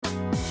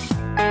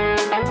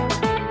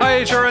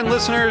HRN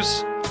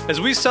listeners.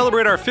 As we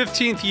celebrate our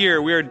 15th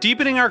year, we are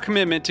deepening our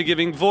commitment to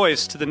giving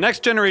voice to the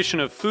next generation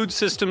of food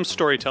systems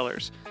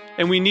storytellers,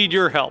 and we need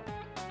your help.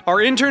 Our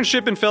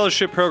internship and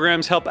fellowship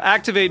programs help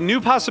activate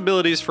new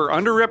possibilities for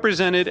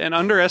underrepresented and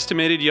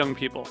underestimated young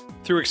people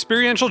through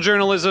experiential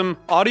journalism,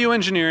 audio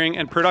engineering,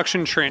 and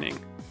production training.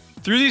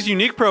 Through these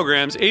unique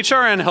programs,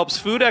 HRN helps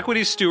food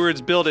equity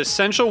stewards build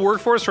essential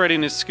workforce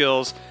readiness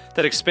skills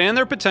that expand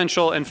their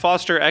potential and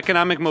foster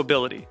economic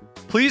mobility.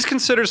 Please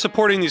consider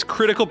supporting these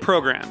critical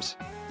programs.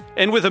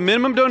 And with a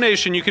minimum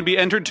donation, you can be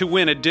entered to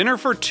win a dinner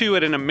for two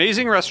at an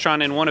amazing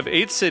restaurant in one of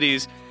 8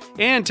 cities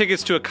and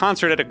tickets to a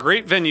concert at a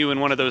great venue in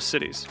one of those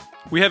cities.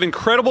 We have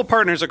incredible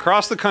partners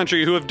across the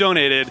country who have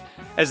donated,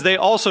 as they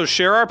also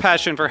share our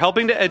passion for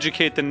helping to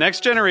educate the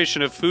next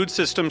generation of food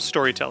systems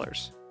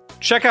storytellers.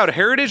 Check out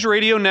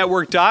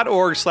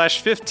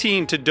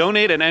heritageradionetwork.org/15 to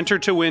donate and enter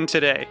to win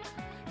today.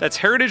 That's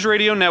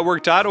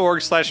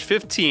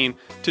heritageradionetwork.org/15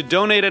 to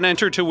donate and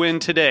enter to win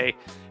today.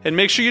 And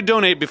make sure you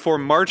donate before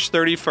March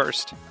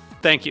 31st.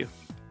 Thank you.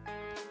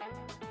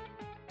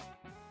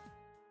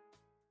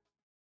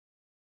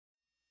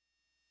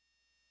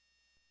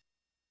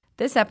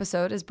 This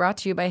episode is brought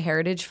to you by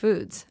Heritage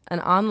Foods, an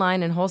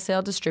online and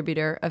wholesale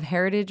distributor of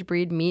heritage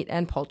breed meat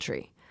and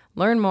poultry.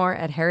 Learn more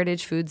at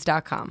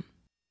heritagefoods.com.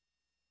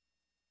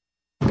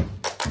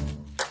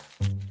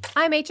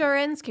 I'm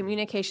HRN's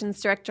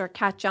Communications Director,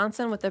 Kat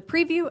Johnson, with a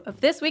preview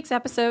of this week's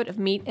episode of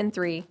Meat in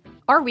 3,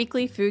 our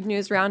weekly food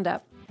news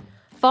roundup.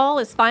 Fall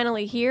is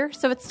finally here,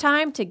 so it's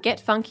time to get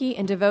funky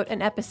and devote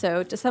an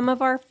episode to some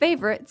of our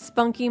favorite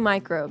spunky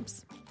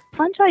microbes.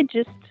 Fungi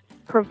just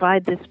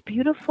provide this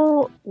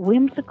beautiful,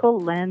 whimsical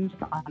lens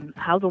on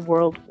how the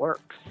world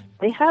works.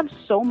 They have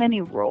so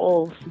many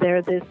roles.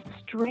 They're this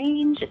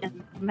strange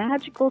and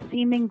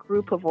magical-seeming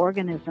group of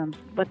organisms,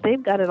 but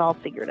they've got it all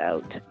figured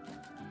out.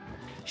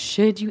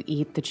 Should you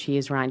eat the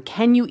cheese rind?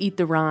 Can you eat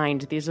the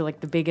rind? These are like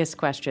the biggest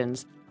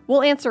questions.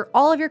 We'll answer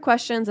all of your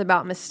questions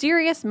about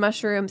mysterious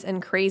mushrooms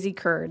and crazy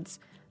curds.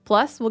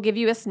 Plus, we'll give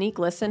you a sneak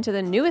listen to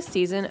the newest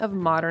season of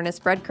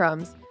Modernist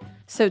Breadcrumbs.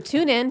 So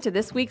tune in to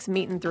this week's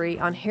Meat in 3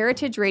 on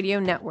Heritage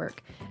Radio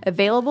Network,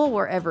 available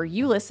wherever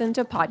you listen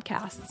to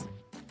podcasts.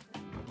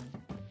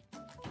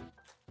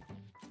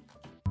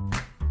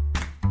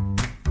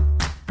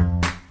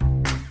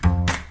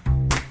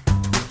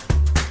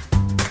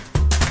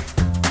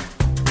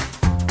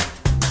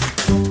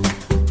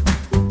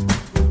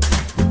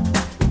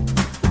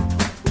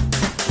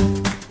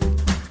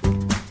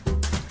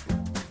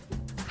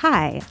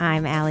 Hi,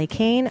 I'm Allie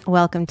Kane.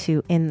 Welcome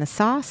to In the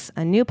Sauce,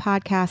 a new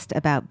podcast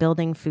about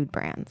building food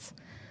brands.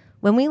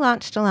 When we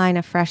launched a line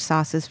of fresh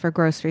sauces for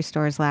grocery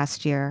stores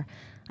last year,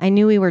 I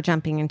knew we were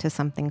jumping into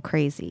something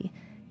crazy.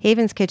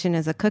 Haven's Kitchen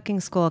is a cooking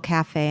school,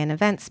 cafe, and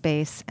event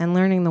space, and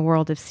learning the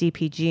world of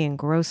CPG and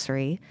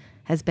grocery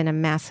has been a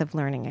massive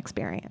learning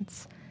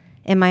experience.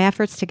 In my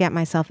efforts to get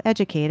myself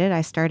educated,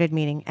 I started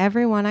meeting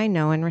everyone I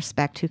know and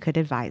respect who could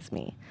advise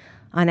me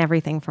on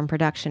everything from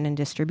production and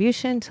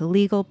distribution to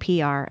legal,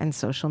 PR, and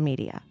social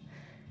media.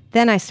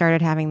 Then I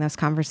started having those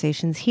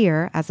conversations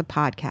here as a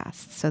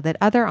podcast so that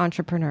other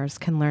entrepreneurs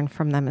can learn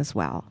from them as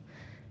well.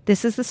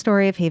 This is the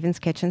story of Haven's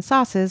Kitchen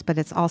sauces, but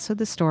it's also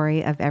the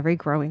story of every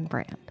growing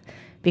brand,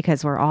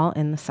 because we're all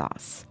in the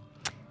sauce.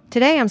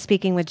 Today I'm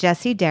speaking with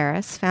Jesse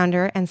Darris,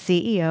 founder and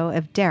CEO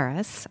of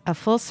Darris, a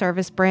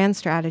full-service brand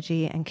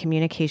strategy and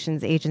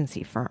communications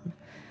agency firm.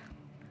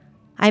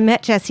 I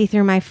met Jesse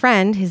through my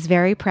friend, his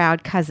very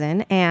proud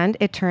cousin, and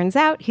it turns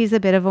out he's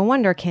a bit of a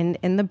wonderkind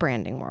in the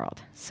branding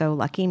world. So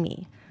lucky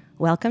me.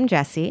 Welcome,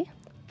 Jesse.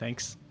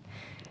 Thanks.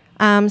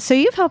 So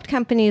you've helped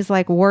companies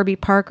like Warby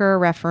Parker,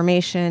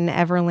 Reformation,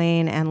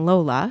 Everlane, and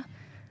Lola,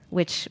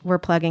 which we're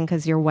plugging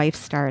because your wife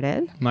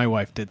started. My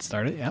wife did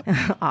start it, yep.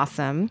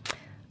 Awesome.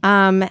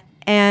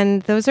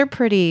 And those are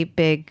pretty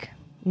big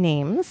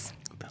names.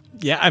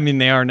 Yeah, I mean,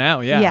 they are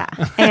now, yeah. Yeah,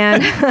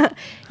 and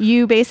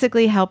you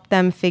basically help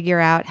them figure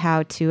out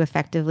how to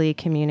effectively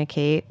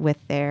communicate with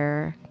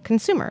their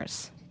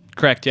consumers.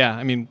 Correct, yeah.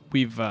 I mean,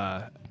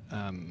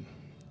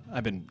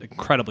 I've been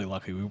incredibly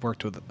lucky. We've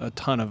worked with a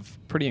ton of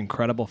pretty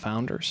incredible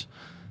founders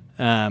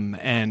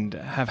and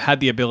have had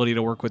the ability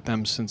to work with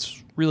them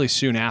since really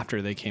soon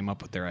after they came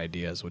up with their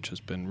ideas, which has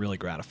been really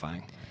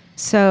gratifying.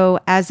 So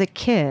as a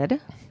kid,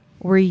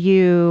 were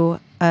you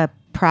a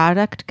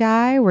product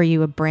guy? Were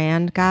you a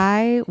brand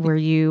guy? Were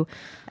you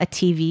a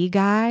TV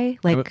guy?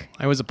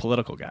 I was a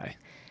political guy.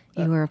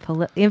 You were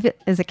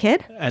as a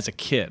kid? As a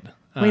kid.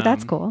 Wait,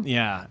 that's cool.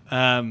 Yeah.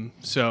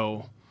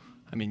 So,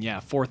 I mean, yeah,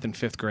 4th and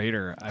 5th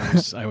grader,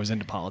 I was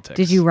into politics.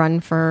 Did you run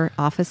for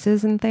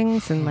offices and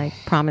things and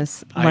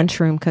promise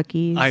lunchroom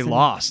cookies? I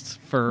lost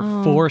for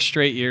 4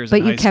 straight years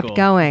in high school. But you kept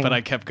going. But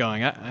I kept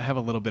going. I have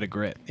a little bit of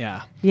grit,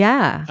 yeah.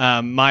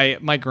 Yeah.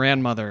 My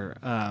grandmother,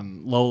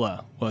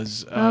 Lola,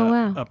 was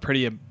a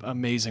pretty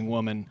amazing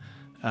woman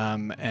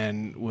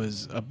and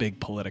was a big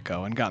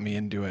Politico and got me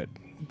into it.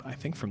 I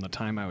think from the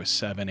time I was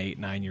 7, 8,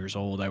 9 years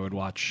old, I would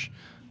watch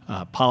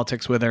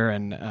politics with her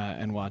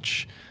and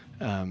watch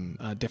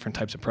different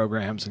types of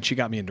programs, and she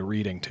got me into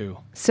reading too.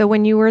 So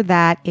when you were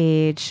that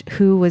age,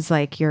 who was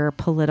like your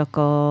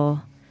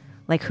political,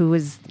 like who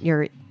was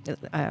your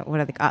what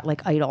are they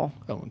like idol?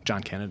 Oh,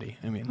 John Kennedy.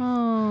 I mean,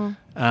 Oh,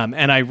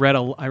 and I read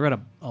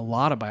a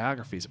lot of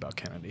biographies about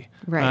Kennedy,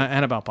 Right.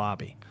 And about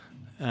Bobby,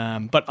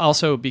 but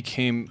also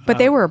became. but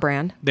they were a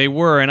brand. They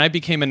were, and I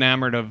became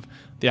enamored of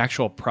the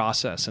actual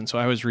process, and so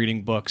I was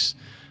reading books.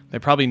 They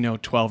probably know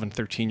 12 and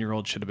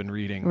 13-year-olds should have been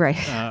reading. Right.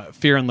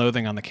 Fear and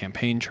Loathing on the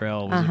Campaign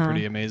Trail was a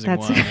pretty amazing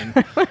That's-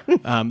 one.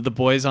 And The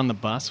Boys on the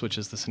Bus, which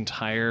is this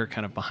entire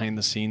kind of behind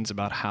the scenes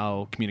about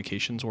how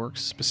communications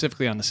works,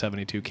 specifically on the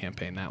 72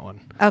 campaign, that one.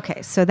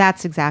 Okay, so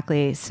that's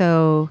exactly.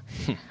 So,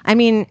 I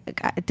mean,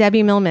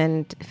 Debbie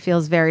Millman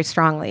feels very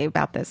strongly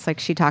about this. Like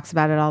she talks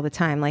about it all the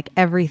time. Like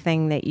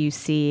everything that you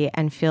see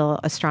and feel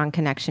a strong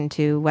connection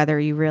to,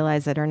 whether you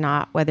realize it or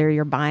not, whether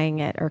you're buying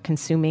it or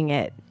consuming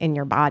it in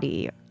your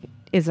body,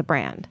 is a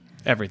brand.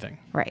 Everything.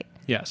 Right.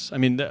 Yes, I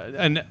mean,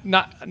 and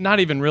not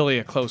even really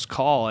a close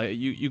call.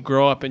 You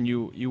grow up and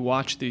you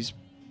watch these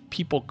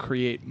people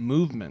create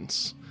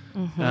movements.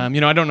 I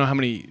don't know how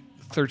many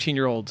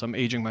 13-year-olds, I'm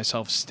aging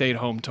myself, stayed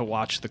home to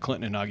watch the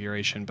Clinton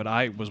inauguration, but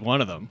I was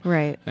one of them.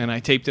 Right. And I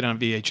taped it on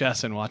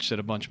VHS and watched it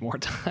a bunch more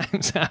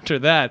times after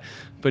that.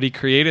 But he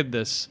created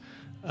this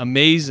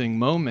amazing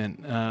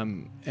moment,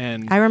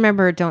 and I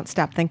remember "Don't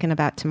Stop Thinking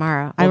About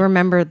Tomorrow." I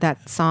remember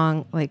that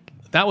song. Like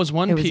that was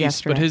one It was piece,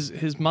 yesterday. but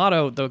his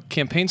motto, the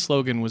campaign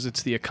slogan was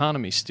 "It's the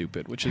economy,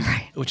 stupid," which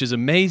is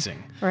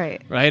amazing,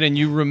 right. right? And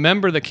you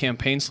remember the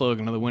campaign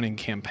slogan of the winning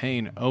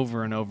campaign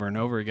over and over and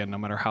over again, no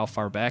matter how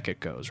far back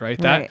it goes,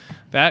 right? Right.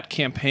 That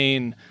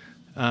campaign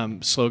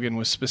slogan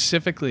was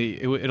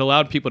specifically it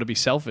allowed people to be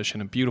selfish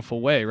in a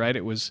beautiful way, right?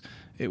 It was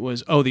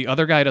the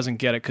other guy doesn't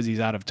get it because he's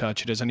out of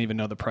touch. He doesn't even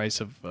know the price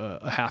of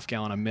a half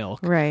gallon of milk,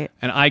 Right.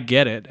 And I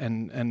get it,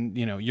 and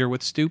you're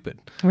with stupid.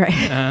 Right.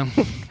 And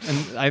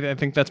I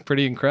think that's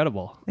pretty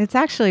incredible. It's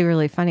actually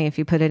really funny if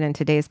you put it in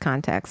today's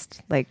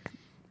context. Like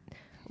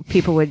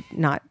people would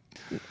not,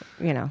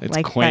 It's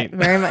like quaint. that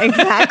very much.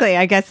 Exactly.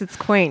 I guess it's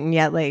quaint, and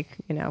yet,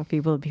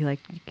 people would be like,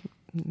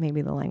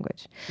 maybe the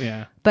language.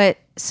 Yeah. But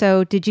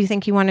so, did you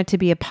think you wanted to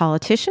be a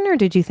politician, or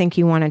did you think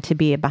you wanted to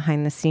be a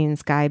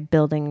behind-the-scenes guy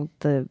building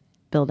the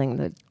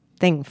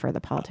thing for the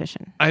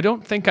politician? I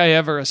don't think I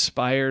ever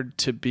aspired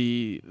to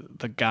be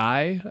the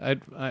guy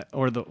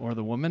or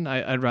the woman.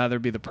 I'd rather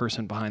be the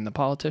person behind the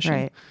politician.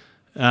 Right.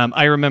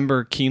 I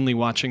remember keenly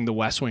watching The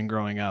West Wing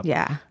growing up.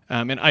 Yeah.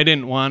 And I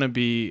didn't want to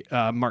be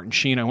Martin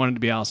Sheen. I wanted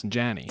to be Allison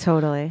Janney.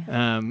 Totally.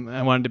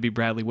 I wanted to be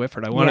Bradley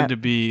Whitford. I wanted Yep. to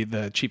be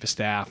the chief of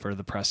staff or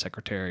the press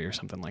secretary or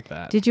something like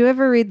that. Did you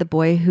ever read The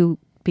Boy Who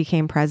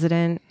Became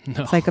President?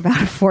 No. It's like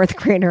about a fourth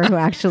grader who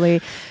actually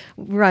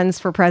runs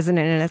for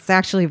president, and it's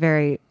actually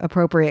very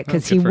appropriate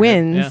because good he for him,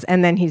 wins, yeah.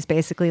 and then he's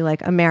basically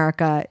like,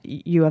 America,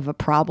 you have a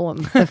problem.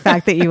 The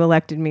fact that you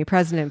elected me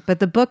president. But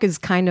the book is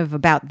kind of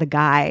about the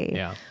guy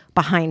Yeah.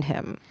 behind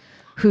him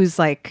who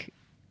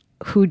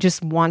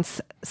just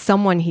wants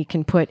someone he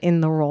can put in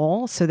the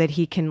role so that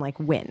he can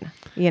win,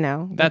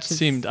 That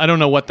seemed, I don't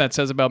know what that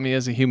says about me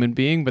as a human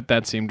being, but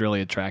that seemed really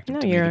attractive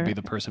to me to be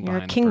the person you're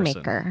a behind the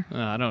person. kingmaker.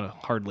 I don't know,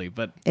 hardly,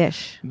 but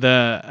Ish.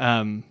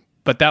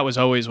 but that was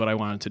always what I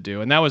wanted to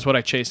do. And that was what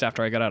I chased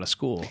after I got out of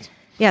school.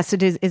 Yeah. So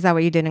is that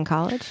what you did in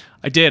college?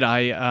 I did.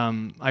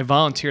 I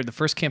volunteered. The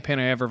first campaign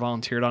I ever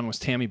volunteered on was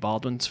Tammy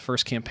Baldwin's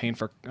first campaign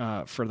for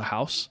the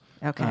House.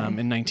 Okay.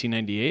 In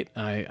 1998,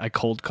 I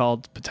cold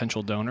called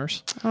potential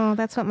donors. Oh,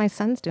 that's what my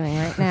son's doing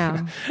right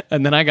now.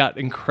 And then I got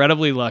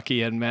incredibly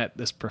lucky and met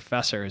this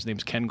professor. His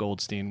name's Ken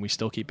Goldstein. We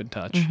still keep in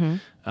touch.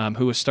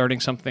 Who was starting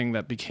something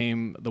that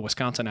became the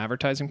Wisconsin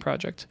Advertising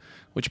Project,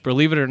 which,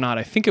 believe it or not,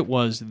 I think it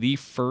was the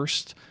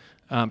first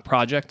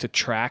project to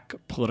track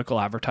political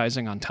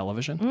advertising on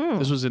television.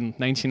 This was in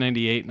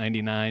 1998,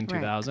 99,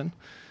 2000.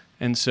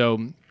 And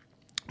so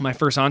my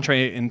first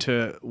entree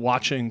into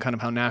watching kind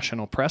of how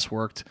national press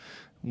worked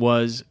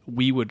was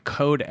we would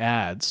code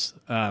ads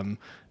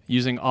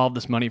using all of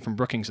this money from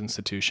Brookings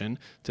Institution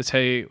to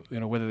say,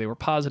 whether they were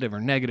positive or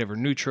negative or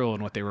neutral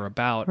and what they were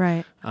about.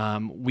 Right.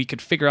 We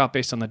could figure out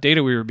based on the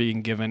data we were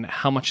being given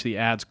how much the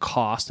ads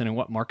cost and in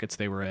what markets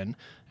they were in.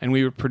 And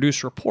we would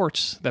produce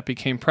reports that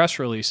became press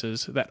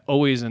releases that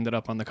always ended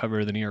up on the cover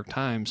of the New York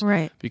Times.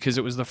 Right. Because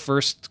it was the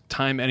first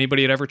time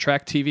anybody had ever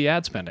tracked TV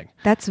ad spending,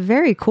 That's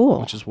very cool.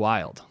 which is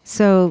wild.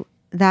 So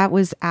that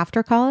was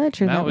after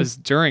college, or That was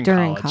during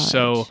college.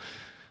 So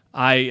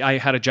I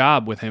had a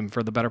job with him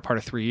for the better part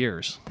of 3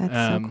 years. That's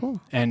so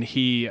cool. And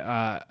he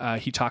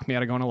talked me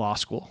out of going to law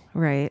school.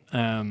 Right.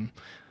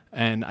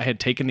 And I had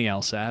taken the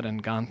LSAT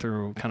and gone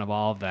through kind of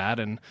all of that.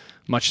 And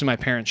much to my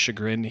parents'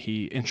 chagrin,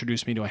 he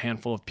introduced me to a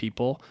handful of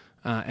people.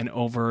 And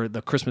over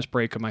the Christmas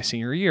break of my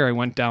senior year, I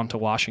went down to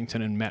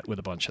Washington and met with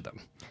a bunch of them.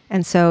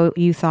 And so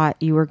you thought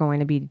you were going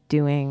to be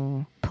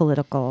doing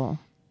political.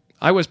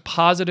 I was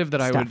positive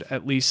that I Stuff. would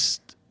at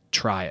least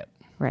try it.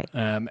 Right.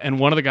 And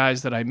one of the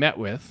guys that I met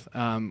with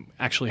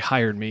actually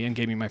hired me and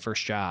gave me my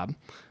first job.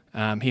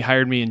 He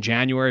hired me in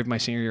January of my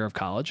senior year of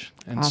college.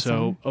 And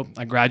Awesome. so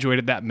I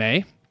graduated that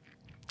May.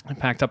 I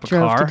packed up a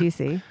Drove car. to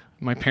DC.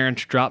 my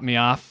parents dropped me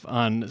off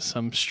on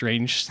some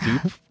strange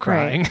stoop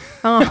crying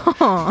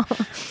Oh,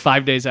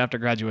 5 days after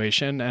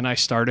graduation. And I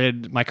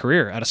started my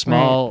career at a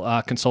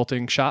small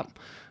consulting shop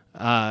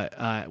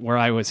where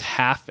I was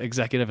half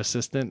executive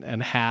assistant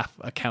and half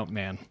account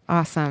man,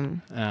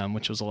 awesome.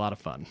 which was a lot of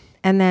fun.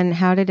 And then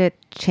how did it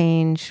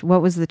change?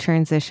 What was the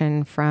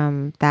transition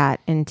from that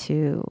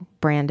into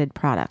branded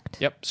product?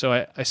 Yep.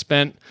 So I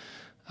spent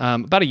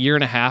about a year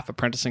and a half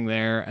apprenticing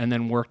there, and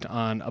then worked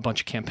on a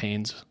bunch of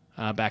campaigns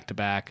back to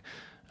back.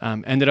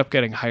 Ended up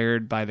getting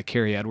hired by the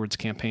Carrie Edwards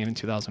campaign in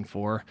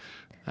 2004.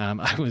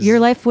 Your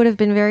life would have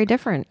been very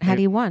different had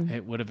he won.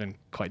 It would have been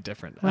quite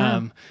different.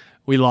 Wow.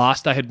 We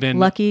lost. I had been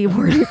Lucky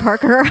Warby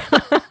Parker.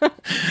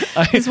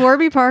 Does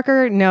Warby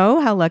Parker know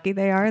how lucky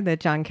they are that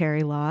John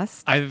Kerry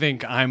lost? I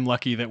think I'm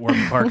lucky that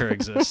Warby Parker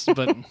exists,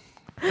 but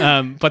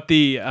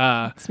the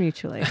It's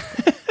mutually.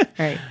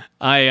 Right.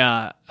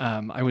 I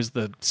was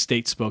the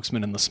state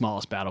spokesman in the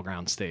smallest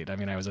battleground state. I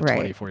mean, I was a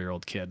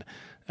 24-year-old kid.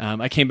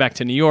 I came back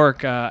to New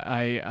York.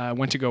 I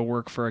went to go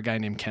work for a guy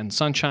named Ken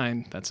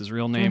Sunshine. That's his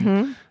real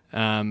name.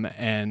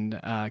 And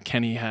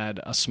Kenny had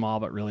a small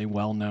but really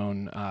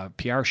well-known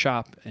PR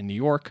shop in New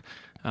York.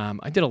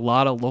 I did a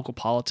lot of local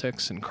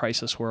politics and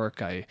crisis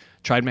work. I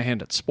tried my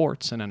hand at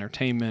sports and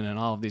entertainment and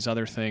all of these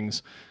other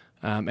things.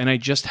 And I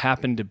just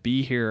happened to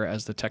be here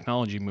as the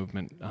technology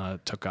movement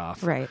took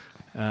off. Right.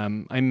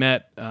 I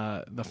met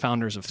the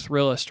founders of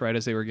Thrillist right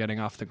as they were getting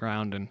off the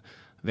ground, and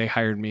they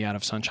hired me out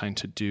of Sunshine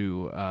to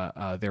do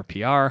their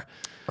PR.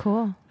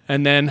 Cool.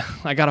 And then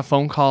I got a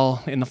phone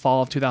call in the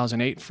fall of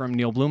 2008 from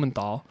Neil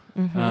Blumenthal,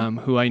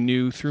 who I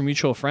knew through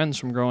mutual friends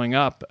from growing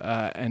up,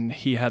 and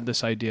he had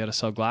this idea to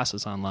sell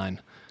glasses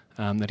online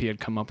that he had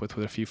come up with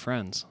a few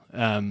friends.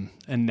 And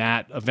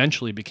that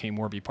eventually became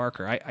Warby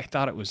Parker. I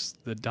thought it was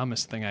the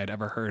dumbest thing I'd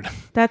ever heard.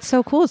 That's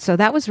so cool. So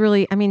that was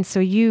really, I mean,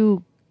 so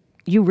you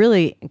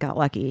really got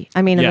lucky.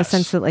 I mean, in Yes. the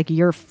sense that like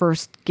your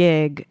first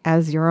gig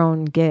as your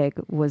own gig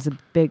was a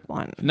big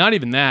one. Not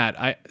even that.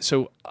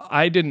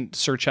 I didn't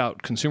search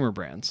out consumer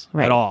brands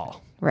Right. at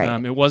all.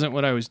 Right. It wasn't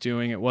what I was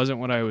doing. It wasn't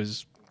what I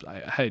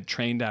had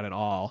trained at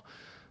all.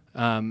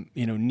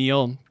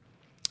 Neil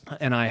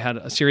and I had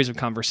a series of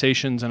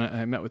conversations, and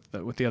I met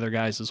with the other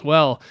guys as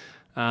well.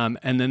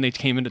 And then they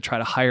came in to try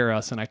to hire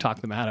us, and I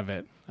talked them out of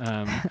it.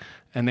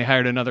 And they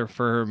hired another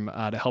firm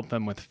to help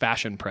them with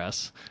Fashion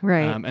Press.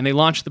 Right. And they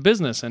launched the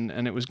business,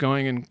 and it was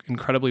going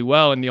incredibly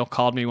well. And Neil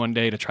called me one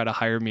day to try to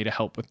hire me to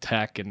help with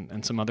tech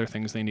and some other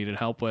things they needed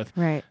help with.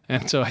 Right.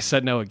 And so I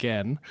said no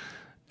again.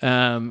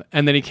 And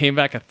then he came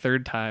back a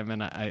third time,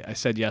 and I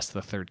said yes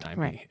the third time.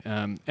 Right.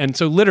 And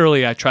so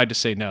literally I tried to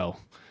say no.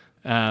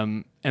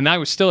 And I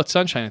was still at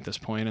Sunshine at this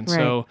point. And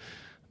so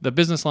the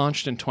business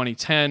launched in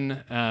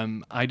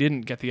 2010. I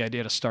didn't get the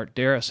idea to start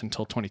Darris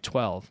until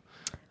 2012.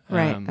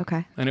 Right.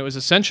 Okay. And it was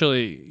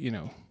essentially,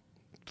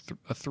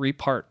 a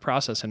three-part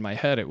process in my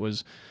head. It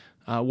was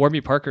Warby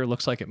Parker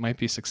looks like it might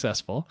be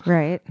successful.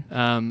 Right.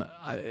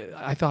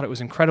 I thought it was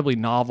incredibly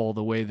novel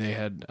the way they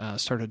had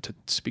started to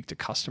speak to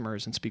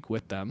customers and speak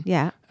with them.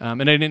 Yeah.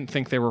 And I didn't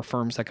think there were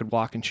firms that could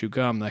walk and chew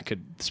gum that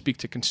could speak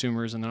to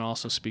consumers and then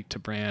also speak to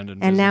brand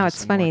and And now business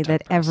it's and funny more that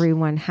tech press.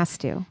 everyone has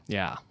to.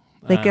 Yeah.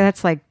 Like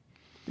that's like,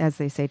 as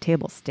they say,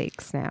 table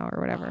stakes now or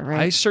whatever,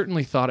 right? I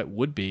certainly thought it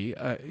would be.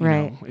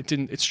 Right.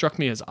 It struck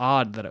me as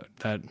odd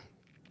that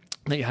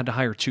you had to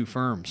hire two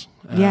firms.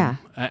 Yeah.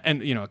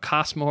 And it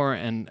costs more,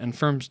 and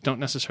firms don't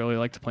necessarily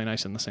like to play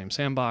nice in the same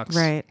sandbox.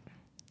 Right.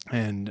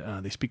 And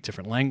they speak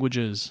different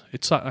languages.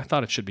 I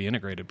thought it should be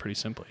integrated pretty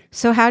simply.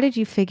 So how did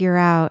you figure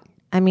out,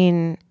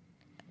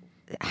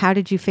 how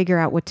did you figure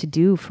out what to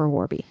do for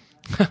Warby?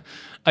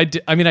 I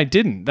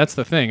didn't. That's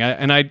the thing.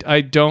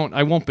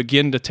 I won't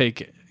begin to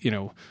take,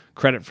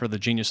 credit for the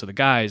genius of the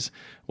guys.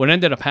 What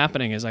ended up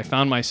happening is I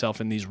found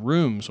myself in these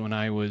rooms when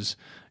I was,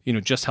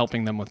 just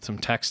helping them with some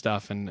tech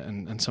stuff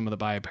and some of the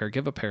buy a pair,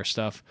 give a pair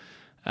stuff.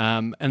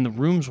 And the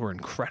rooms were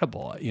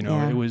incredible.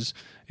 Yeah.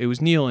 It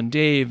was Neil and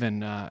Dave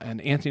and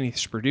Anthony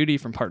Sperduti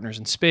from Partners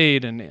in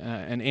Spade and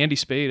Andy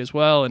Spade as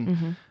well.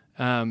 And,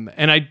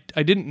 and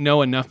I didn't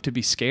know enough to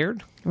be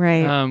scared.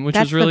 Right. Which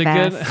That's was really the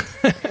good.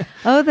 best.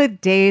 Oh, the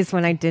days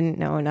when I didn't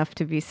know enough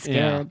to be scared.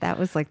 Yeah. That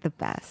was like the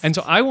best. And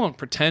so I won't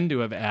pretend to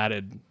have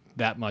added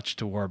that much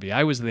to Warby.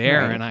 I was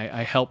there Right. and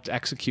I helped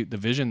execute the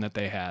vision that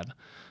they had.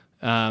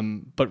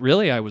 But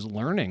really I was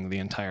learning the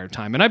entire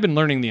time. And I've been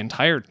learning the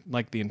entirety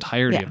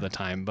Yeah. of the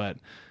time, but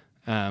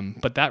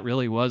that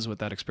really was what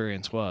that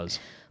experience was.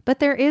 But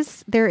there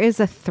is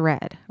a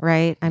thread,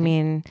 right? I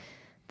mean,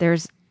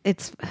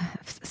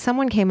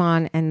 someone came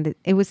on and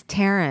it was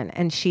Taryn,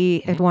 and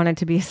she had wanted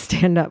to be a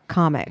stand-up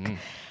comic.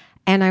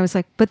 And I was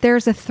like, but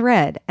there's a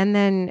thread. And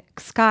then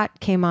Scott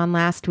came on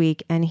last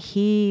week and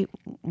he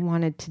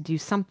wanted to do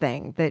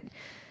something that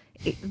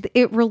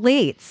it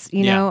relates,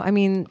 Yeah. I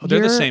mean,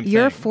 they're the same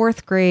you're thing.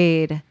 fourth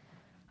grade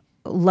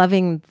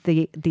loving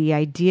the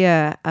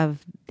idea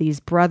of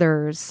these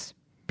brothers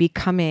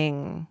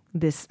becoming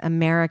this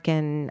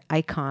American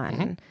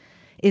icon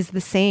is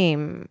the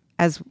same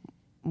as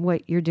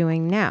what you're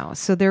doing now.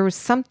 So there was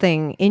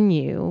something in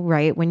you,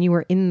 right, when you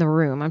were in the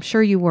room. I'm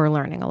sure you were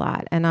learning a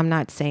lot. And I'm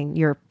not saying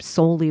you're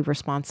solely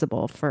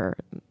responsible for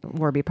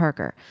Warby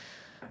Parker,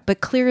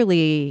 but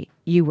clearly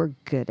you were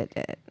good at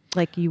it.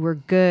 Like you were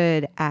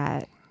good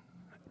at...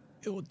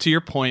 To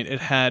your point, it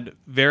had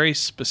very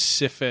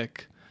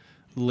specific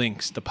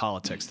links to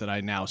politics that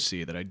I now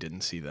see that I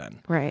didn't see then.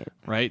 Right.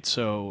 Right?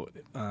 So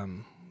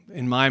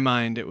in my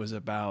mind, it was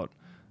about,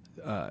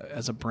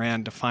 as a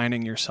brand,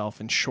 defining yourself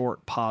in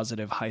short,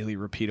 positive, highly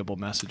repeatable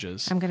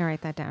messages. I'm going to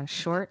write that down.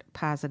 Short,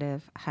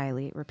 positive,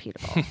 highly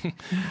repeatable.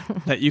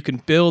 That you can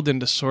build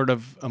into sort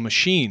of a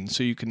machine,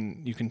 so you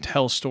can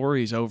tell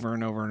stories over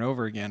and over and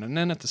over again. And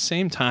then at the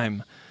same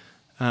time,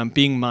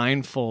 being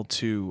mindful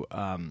to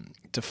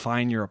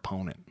define your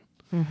opponent.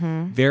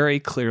 Very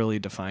clearly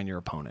define your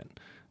opponent.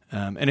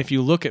 And if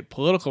you look at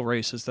political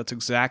races, that's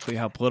exactly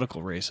how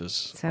political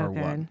races are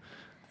won.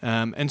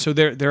 And so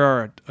there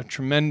are a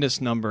tremendous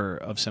number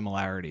of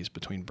similarities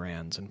between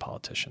brands and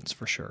politicians,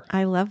 for sure.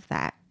 I love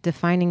that.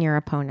 Defining your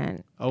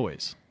opponent.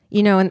 Always.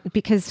 You know, and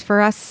because for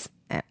us,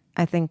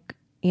 I think,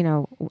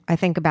 I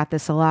think about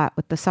this a lot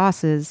with the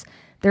sauces.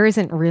 There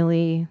isn't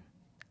really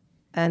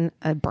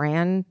a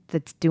brand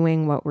that's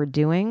doing what we're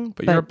doing.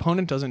 But your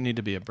opponent doesn't need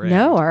to be a brand.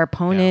 No, our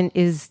opponent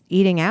is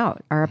eating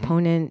out. Our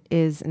opponent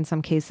is, in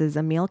some cases,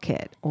 a meal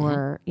kit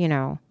or,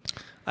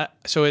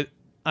 So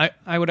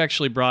I would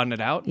actually broaden it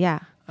out. Yeah.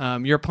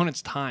 Your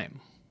opponent's time,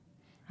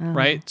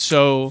 right?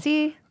 So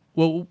see,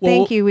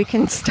 thank you. We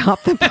can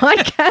stop the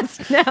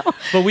podcast now.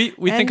 But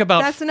we think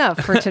about... That's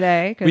enough for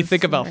today. We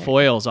think about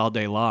foils all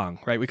day long,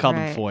 right? We call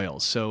them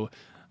foils. So...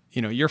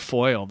 your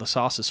foil, the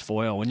sauce's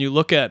foil. When you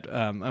look at,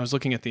 I was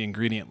looking at the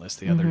ingredient list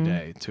the other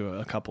day to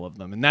a couple of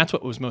them, and that's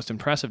what was most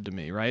impressive to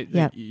me, right?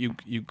 Yep.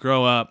 You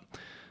grow up,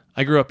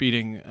 I grew up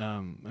eating,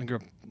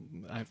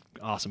 I have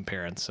awesome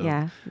parents.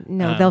 So,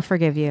 they'll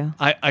forgive you.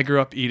 I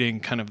grew up eating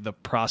kind of the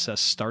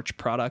processed starch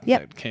product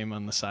that came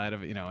on the side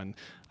of it, and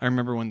I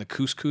remember when the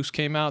couscous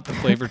came out, the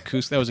flavored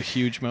couscous, that was a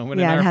huge moment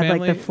in our family. Yeah, it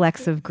had like the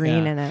flecks of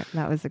green in it.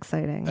 That was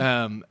exciting.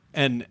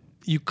 And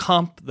you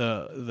comp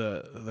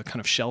the kind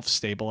of shelf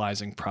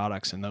stabilizing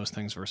products and those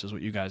things versus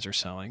what you guys are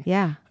selling.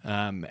 Yeah.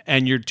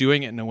 And you're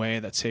doing it in a way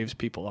that saves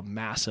people a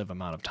massive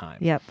amount of time.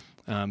 Yep.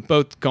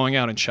 Both going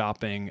out and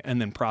shopping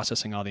and then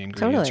processing all the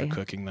ingredients or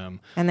cooking them.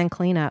 And then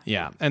clean up.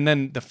 Yeah. And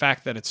then the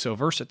fact that it's so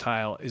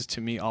versatile is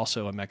to me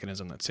also a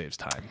mechanism that saves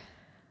time.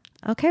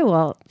 Okay,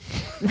 well,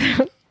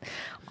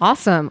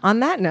 awesome.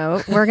 On that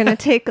note, we're going to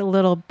take a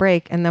little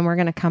break and then we're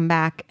going to come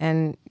back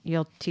and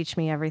you'll teach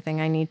me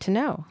everything I need to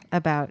know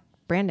about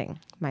branding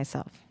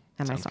myself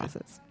and my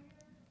sauces.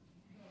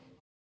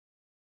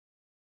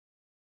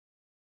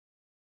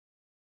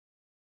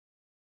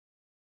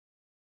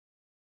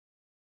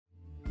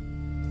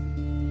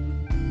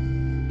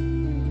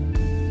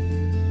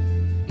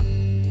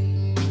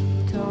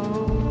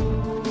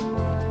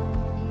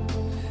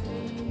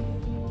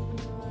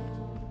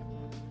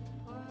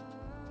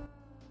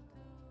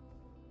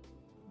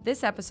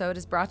 This episode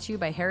is brought to you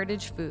by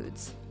Heritage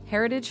Foods.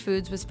 Heritage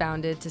Foods was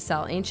founded to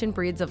sell ancient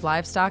breeds of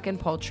livestock and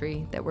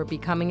poultry that were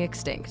becoming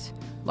extinct,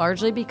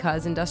 largely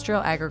because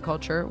industrial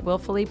agriculture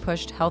willfully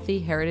pushed healthy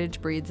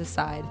heritage breeds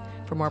aside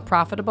for more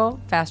profitable,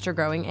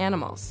 faster-growing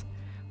animals.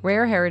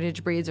 Rare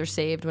heritage breeds are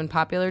saved when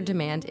popular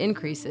demand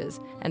increases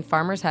and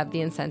farmers have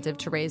the incentive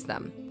to raise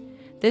them.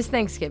 This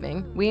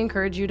Thanksgiving, we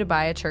encourage you to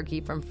buy a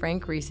turkey from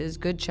Frank Reese's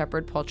Good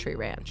Shepherd Poultry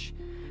Ranch.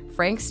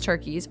 Frank's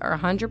turkeys are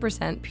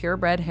 100%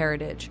 purebred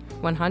heritage,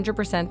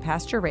 100%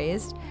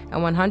 pasture-raised, and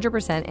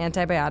 100%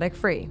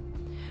 antibiotic-free.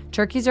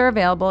 Turkeys are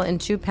available in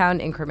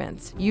 2-pound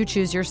increments. You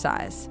choose your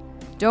size.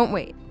 Don't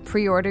wait.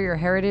 Pre-order your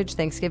Heritage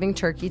Thanksgiving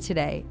turkey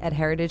today at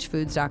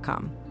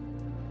heritagefoods.com.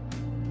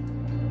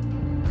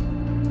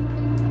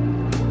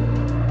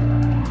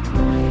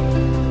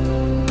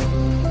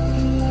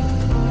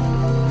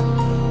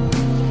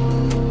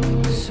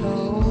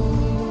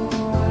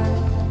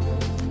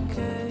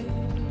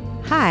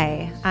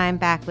 Hi, I'm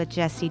back with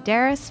Jessie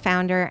Darris,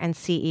 founder and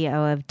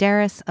CEO of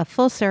Darris, a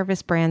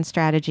full-service brand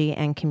strategy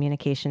and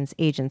communications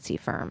agency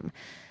firm.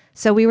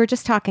 So we were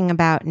just talking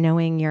about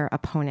knowing your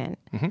opponent.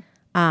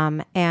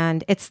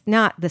 And it's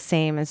not the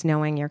same as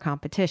knowing your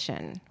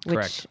competition,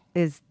 which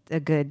is a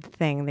good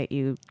thing that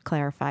you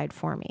clarified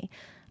for me.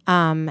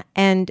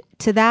 And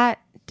to that,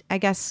 I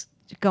guess,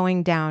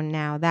 going down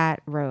now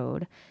that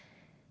road,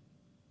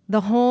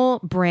 the whole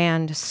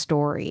brand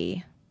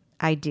story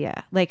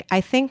idea. Like, I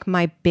think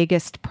my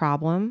biggest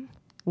problem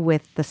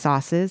with the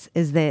sauces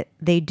is that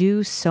they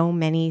do so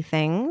many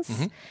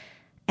things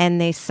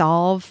and they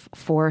solve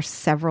for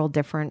several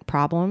different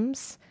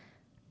problems.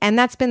 And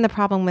that's been the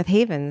problem with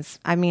Haven's.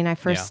 I mean, I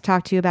first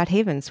talked to you about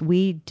Haven's.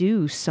 We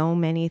do so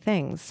many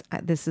things.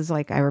 This is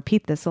like, I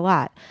repeat this a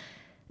lot,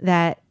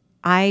 that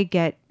I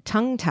get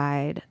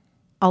tongue-tied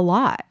a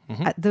lot.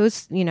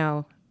 Those,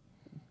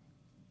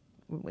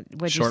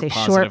 what'd you say?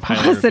 Short,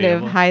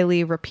 positive,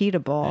 highly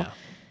repeatable. Yeah.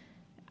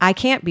 I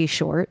can't be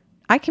short.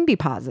 I can be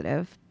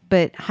positive,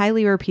 but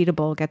highly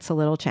repeatable gets a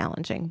little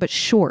challenging. But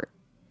short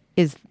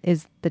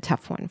is the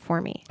tough one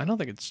for me. I don't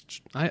think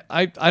it's.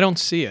 I don't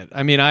see it.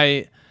 I mean,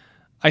 I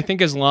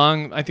think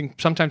I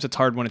think sometimes it's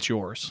hard when it's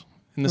yours.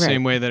 In the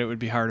same way that it would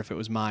be hard if it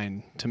was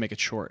mine to make it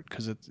short,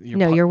 because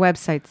your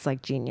website's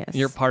like genius.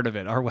 You're part of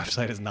it. Our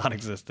website is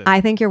non-existent. I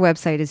think your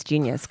website is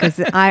genius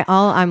because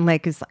I'm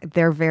like is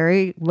they're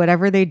very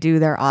whatever they do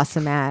they're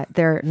awesome at.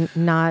 They're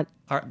not.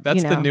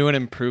 That's the new and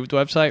improved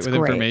website with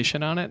great.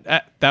 information on it.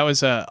 That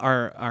was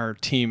our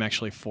team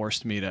actually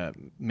forced me to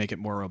make it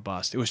more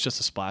robust. It was just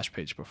a splash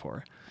page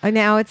before. And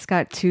now it's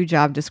got 2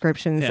 job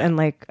descriptions and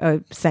like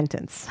a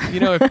sentence.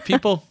 If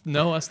people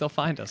know us, they'll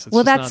find us. It's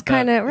well, that's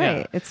kind of right.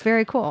 Yeah. It's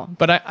very cool.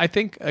 But I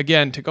think,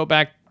 again, to go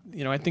back,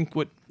 I think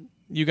what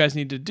you guys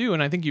need to do,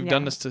 and I think you've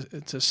done this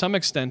to some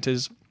extent,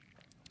 is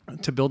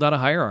to build out a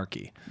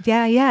hierarchy.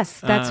 Yeah,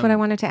 yes. That's what I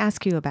wanted to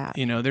ask you about.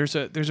 There's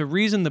a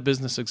reason the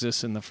business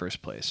exists in the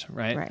first place,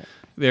 right? Right.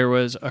 There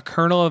was a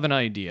kernel of an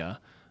idea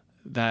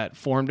that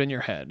formed in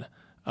your head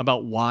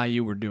about why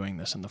you were doing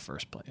this in the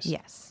first place.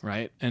 Yes.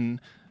 Right?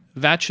 And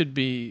that should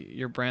be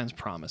your brand's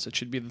promise. It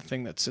should be the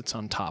thing that sits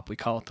on top. We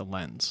call it the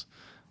lens.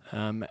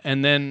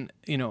 And then,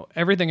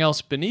 everything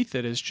else beneath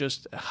it is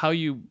just how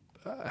you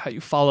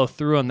follow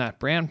through on that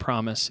brand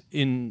promise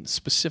in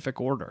specific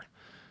order.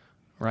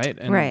 Right.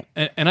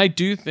 And I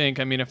do think,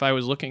 if I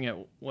was looking at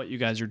what you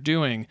guys are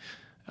doing,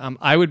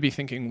 I would be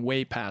thinking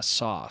way past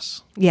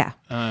sauce. Yeah.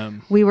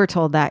 We were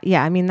told that.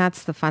 Yeah.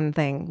 That's the fun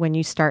thing. When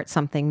you start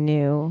something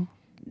new,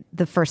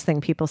 the first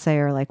thing people say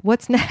are like,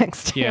 what's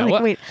next? Yeah.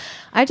 Like, wait,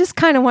 I just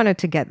kind of wanted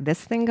to get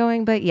this thing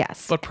going, but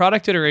yes. But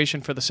product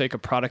iteration for the sake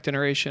of product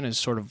iteration is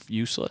sort of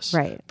useless.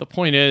 Right. The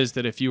point is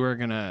that if you were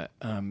going to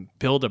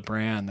build a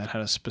brand that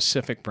had a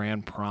specific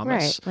brand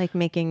promise. Right. Like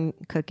making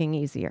cooking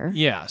easier.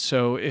 Yeah.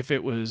 So if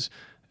it was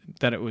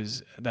that it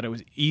was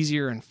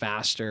easier and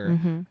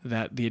faster,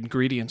 that the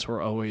ingredients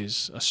were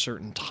always a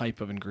certain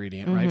type of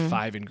ingredient, right?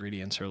 5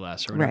 ingredients or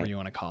less, or whatever you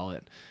want to call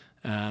it.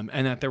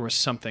 And that there was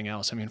something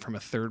else. From a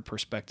third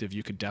perspective,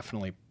 you could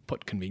definitely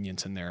put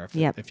convenience in there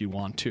if you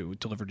want to,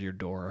 deliver to your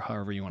door, or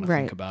however you want to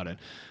think about it.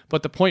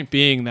 But the point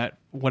being that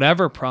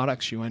whatever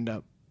products you end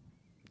up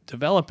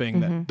developing,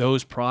 that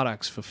those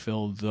products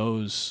fulfill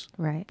those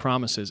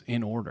promises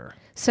in order.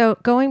 So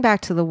going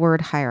back to the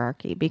word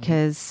hierarchy,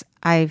 because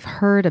I've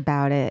heard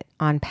about it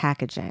on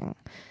packaging,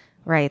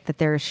 right? That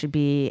there should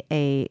be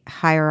a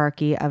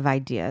hierarchy of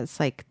ideas,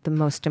 like the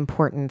most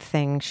important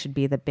thing should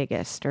be the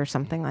biggest or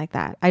something like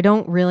that. I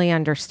don't really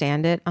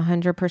understand it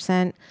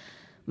 100%.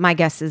 My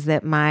guess is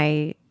that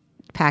my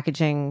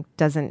packaging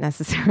doesn't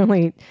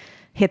necessarily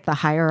hit the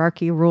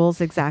hierarchy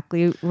rules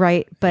exactly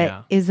right.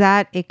 But is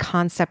that a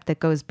concept that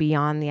goes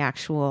beyond the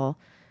actual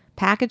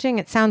packaging?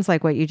 It sounds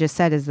like what you just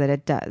said is that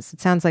it does. It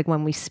sounds like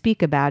when we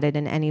speak about it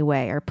in any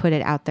way or put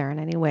it out there in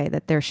any way,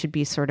 that there should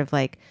be sort of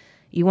like,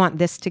 you want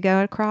this to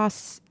go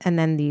across and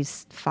then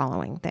these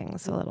following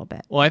things a little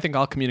bit. Well, I think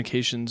all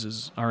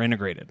communications are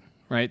integrated,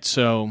 right?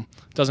 So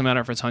it doesn't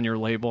matter if it's on your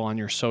label, on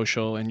your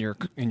social, in your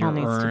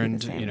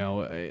earned,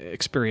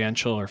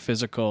 experiential or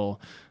physical,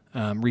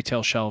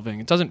 retail shelving.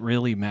 It doesn't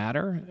really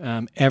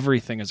matter.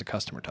 Everything is a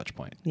customer touch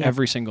point. Yep.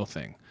 Every single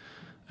thing.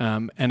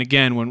 And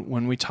again,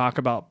 when we talk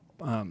about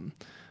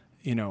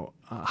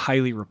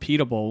highly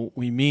repeatable,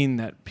 we mean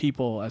that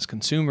people as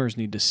consumers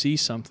need to see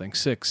something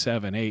 6,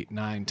 7, 8,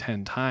 9,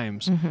 10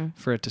 times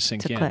for it to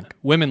sink in. Click.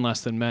 Women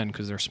less than men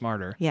because they're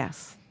smarter.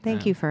 Yes.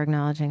 Thank you for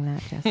acknowledging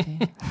that, Jesse.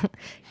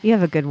 You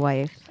have a good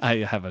wife. I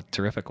have a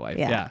terrific wife.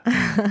 Yeah.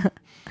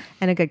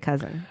 And a good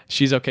cousin.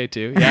 She's okay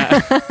too.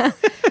 Yeah.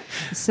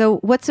 So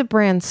what's a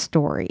brand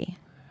story?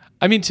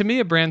 To me,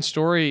 a brand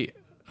story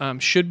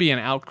should be an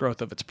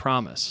outgrowth of its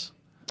promise.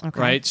 Okay.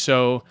 Right?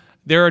 So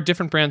there are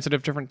different brands that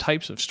have different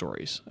types of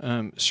stories.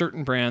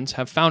 Certain brands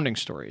have founding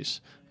stories.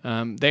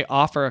 They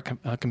offer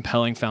a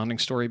compelling founding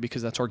story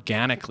because that's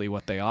organically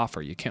what they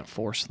offer. You can't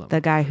force them.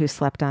 The guy who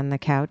slept on the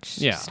couch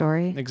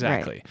story?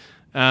 Exactly.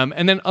 Right.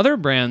 And then other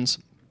brands,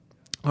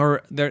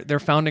 or their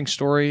founding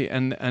story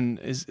and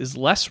is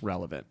less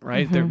relevant,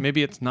 right?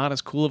 Maybe it's not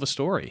as cool of a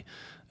story.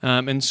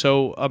 And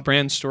so a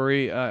brand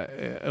story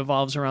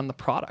evolves around the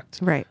product,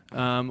 right?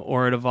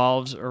 Or it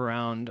evolves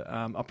around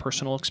a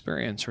personal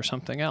experience or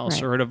something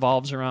else, or it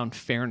evolves around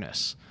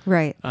fairness,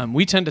 right?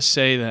 We tend to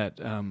say that,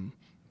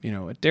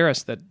 at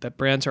Darris, that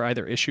brands are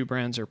either issue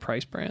brands or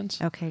price brands.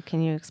 Okay,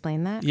 can you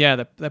explain that?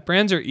 Yeah, that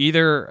brands are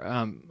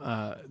either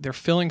they're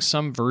filling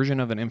some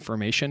version of an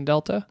information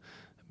delta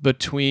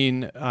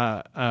between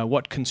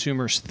what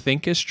consumers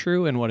think is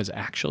true and what is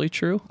actually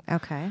true.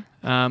 Okay.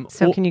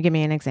 So can you give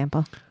me an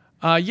example?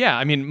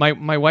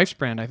 My wife's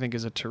brand, I think,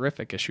 is a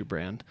terrific issue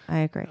brand. I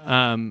agree.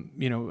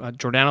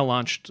 Jordana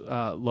launched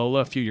Lola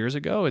a few years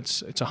ago.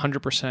 It's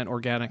 100%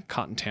 organic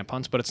cotton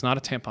tampons, but it's not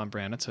a tampon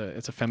brand. It's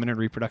a feminine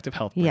reproductive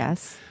health brand.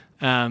 Yes.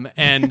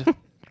 And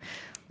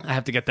I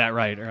have to get that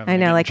right. I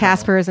know, like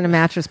Casper isn't a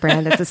mattress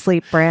brand. It's a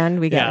sleep brand.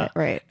 We get it,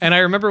 right. And I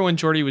remember when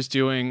Jordy was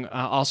doing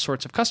all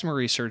sorts of customer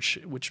research,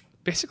 which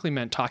basically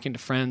meant talking to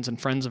friends and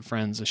friends of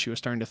friends as she was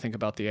starting to think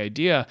about the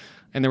idea.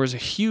 And there was a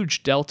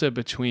huge delta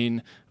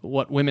between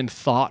what women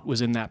thought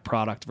was in that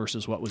product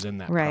versus what was in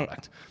that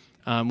product.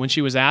 When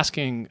she was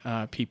asking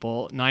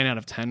people, 9 out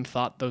of 10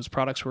 thought those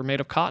products were made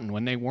of cotton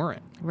when they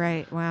weren't.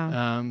 Right.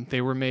 Wow.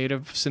 They were made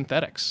of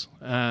synthetics,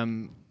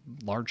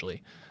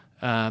 largely.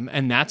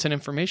 And that's an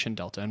information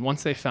delta. And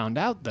once they found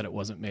out that it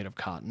wasn't made of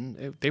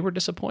cotton, they were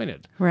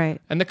disappointed.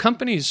 Right. And the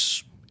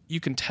companies, you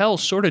can tell,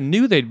 sort of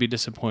knew they'd be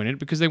disappointed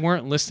because they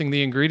weren't listing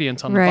the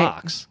ingredients on the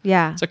box.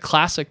 Yeah. It's a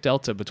classic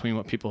delta between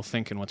what people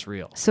think and what's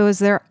real. So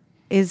is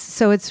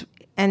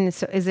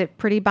it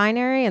pretty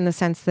binary in the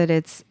sense that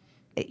it's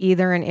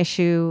either an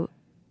issue?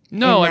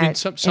 No, I mean,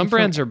 some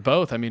brands are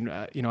both. I mean,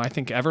 I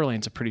think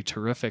Everlane's a pretty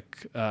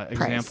terrific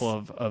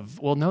example of,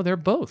 well, no, they're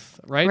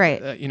both, right?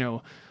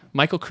 Right.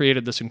 Michael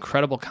created this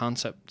incredible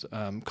concept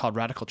called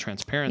radical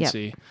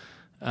transparency.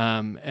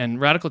 Yep.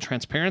 And radical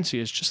transparency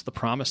is just the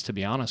promise to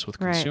be honest with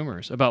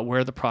consumers about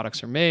where the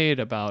products are made,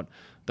 about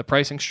the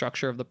pricing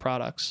structure of the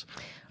products.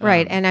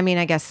 Right. And I mean,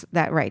 I guess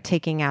that,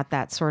 taking out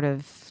that sort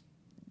of,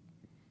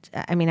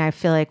 I mean, I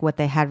feel like what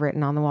they had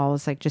written on the wall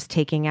was like just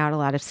taking out a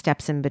lot of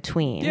steps in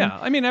between. Yeah.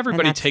 I mean,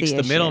 everybody takes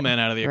the middleman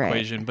out of the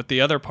equation, but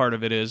the other part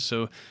of it is,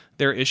 so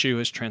their issue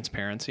is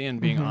transparency and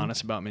being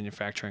honest about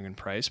manufacturing and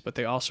price, but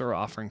they also are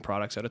offering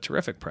products at a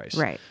terrific price.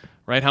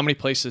 Right? How many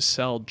places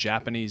sell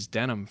Japanese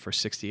denim for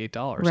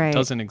 $68? It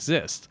doesn't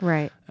exist.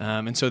 Right.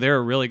 And so they're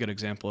a really good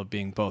example of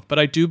being both. But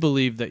I do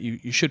believe that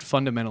you should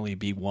fundamentally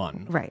be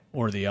one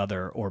or the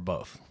other or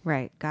both.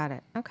 Right. Got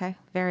it. Okay.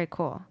 Very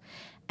cool.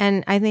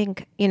 And I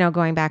think,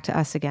 going back to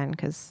us again,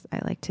 because I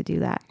like to do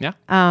that. Yeah.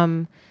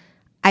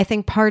 I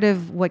think part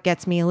of what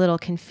gets me a little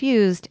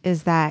confused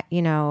is that,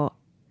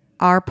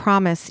 our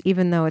promise,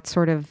 even though it's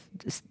sort of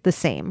the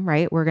same,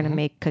 right? We're going to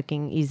make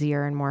cooking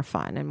easier and more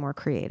fun and more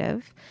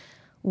creative.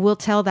 We'll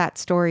tell that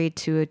story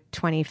to a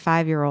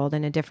 25-year-old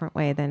in a different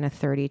way than a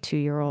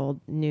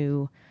 32-year-old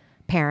new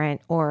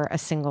parent or a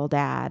single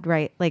dad,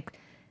 right? Like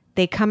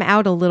they come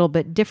out a little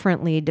bit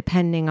differently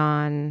depending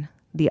on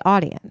the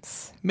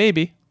audience.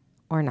 Maybe.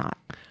 Or not.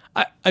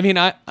 I'm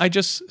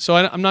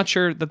not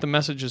sure that the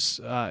message is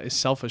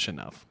selfish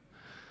enough.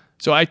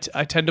 So I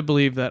tend to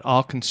believe that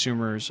all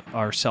consumers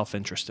are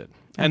self-interested,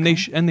 and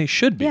they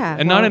should be,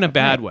 not in a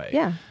bad way.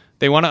 Yeah,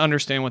 they want to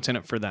understand what's in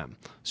it for them.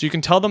 So you can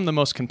tell them the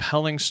most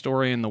compelling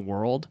story in the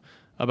world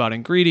about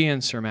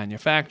ingredients or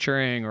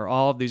manufacturing or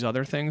all of these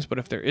other things, but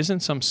if there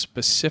isn't some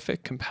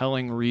specific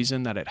compelling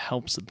reason that it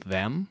helps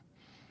them,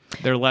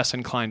 they're less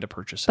inclined to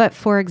purchase it. But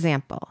for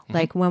example,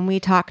 like when we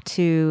talk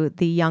to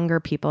the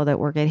younger people that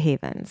work at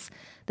Havens,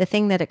 the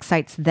thing that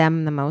excites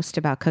them the most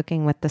about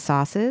cooking with the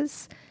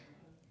sauces,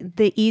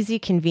 the easy,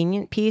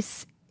 convenient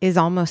piece is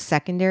almost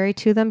secondary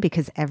to them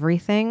because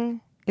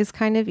everything is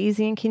kind of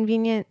easy and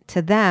convenient.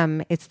 To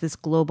them, it's this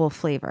global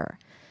flavor,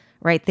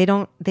 right? They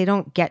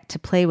don't get to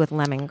play with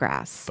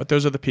lemongrass. But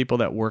those are the people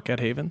that work at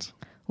Havens?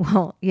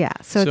 Well, yeah.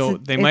 So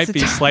they might be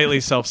slightly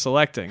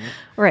self-selecting.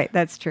 Right,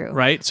 that's true.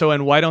 Right? So,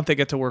 and why don't they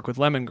get to work with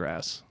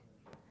lemongrass?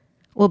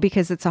 Well,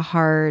 because it's a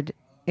hard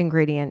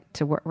ingredient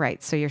to work.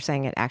 Right. So you're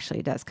saying it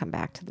actually does come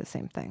back to the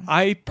same thing.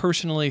 I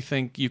personally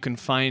think you can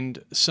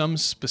find some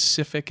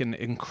specific and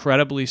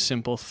incredibly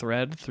simple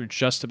thread through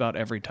just about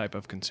every type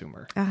of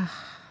consumer.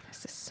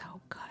 This is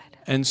so good.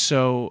 And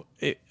so,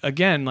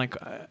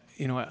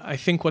 I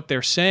think what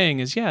they're saying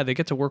is, they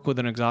get to work with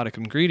an exotic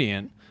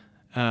ingredient.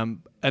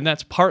 And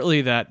that's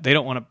partly that they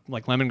don't want to,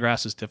 like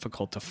lemongrass is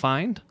difficult to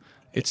find.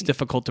 It's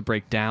difficult to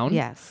break down.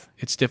 Yes.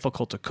 It's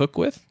difficult to cook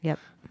with. Yep.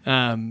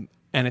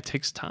 And it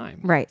takes time.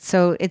 Right.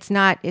 So it's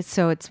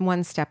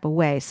one step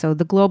away. So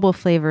the global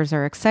flavors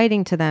are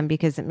exciting to them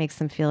because it makes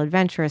them feel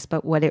adventurous.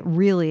 But what it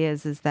really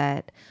is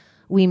that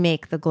we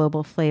make the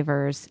global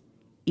flavors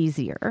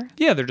easier.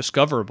 Yeah, they're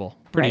discoverable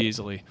pretty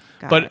easily.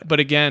 But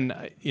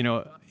again,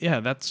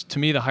 that's, to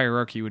me, the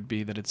hierarchy would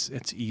be that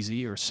it's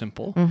easy or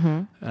simple.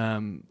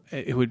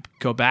 It would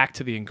go back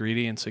to the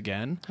ingredients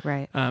again.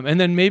 Right. And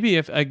then maybe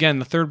if, again,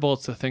 the third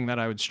bullet's the thing that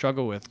I would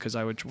struggle with because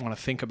I would want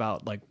to think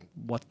about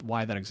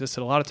why that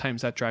existed. A lot of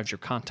times that drives your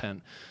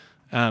content.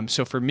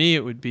 So for me,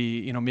 it would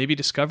be, maybe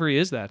discovery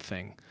is that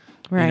thing.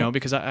 Right.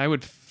 Because I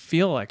would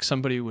feel like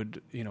somebody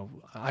would,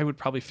 I would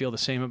probably feel the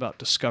same about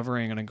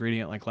discovering an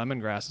ingredient like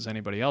lemongrass as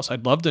anybody else.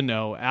 I'd love to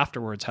know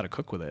afterwards how to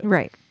cook with it.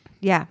 Right.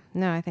 Yeah.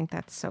 No, I think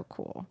that's so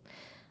cool.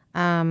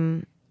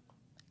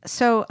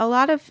 So a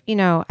lot of,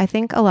 I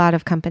think a lot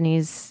of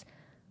companies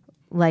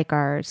like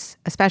ours,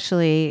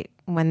 especially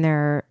when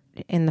they're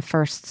in the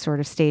first sort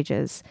of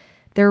stages,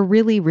 they're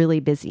really, really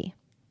busy.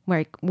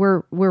 Like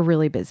we're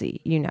really busy,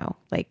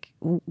 like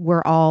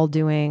we're all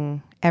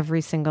doing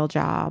every single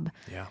job.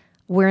 Yeah.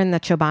 We're in the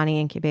Chobani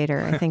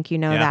incubator. I think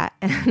that.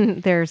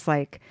 And there's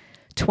like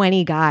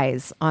 20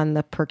 guys on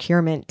the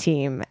procurement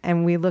team.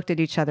 And we looked at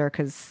each other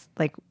because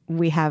like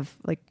we have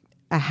like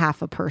a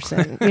half a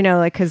person,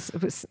 because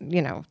it was,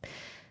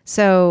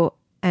 So,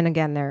 and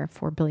again, they're a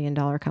 $4 billion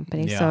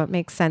company. Yeah. So it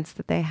makes sense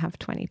that they have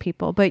 20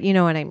 people, but you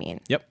know what I mean?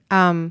 Yep.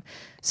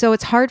 So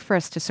it's hard for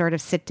us to sort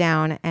of sit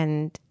down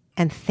and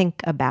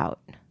think about,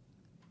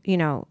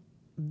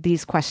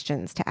 these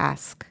questions to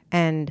ask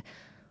and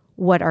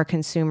what our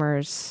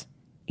consumers,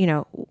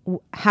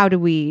 how do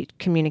we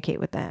communicate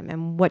with them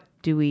and what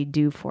do we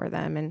do for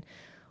them? And,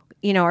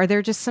 are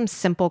there just some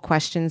simple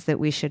questions that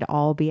we should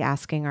all be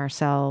asking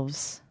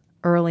ourselves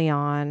early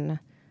on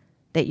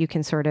that you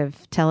can sort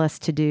of tell us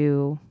to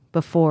do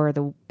before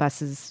the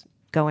bus is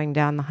going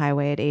down the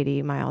highway at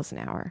 80 miles an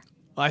hour?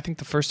 I think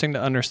the first thing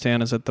to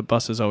understand is that the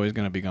bus is always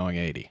going to be going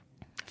 80.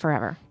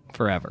 Forever.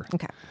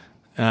 Okay.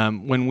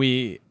 When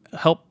we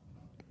help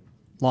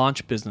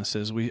launch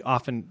businesses, we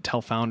often tell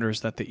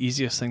founders that the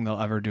easiest thing they'll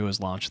ever do is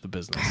launch the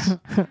business.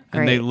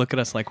 And they look at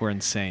us like we're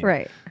insane.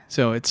 Right.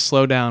 So it's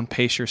slow down,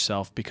 pace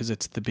yourself, because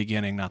it's the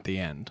beginning, not the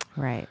end.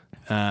 Right.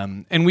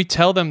 And we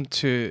tell them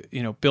to,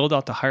 build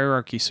out the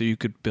hierarchy so you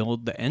could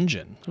build the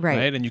engine,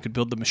 right? And you could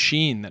build the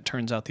machine that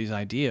turns out these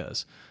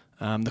ideas,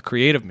 the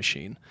creative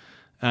machine.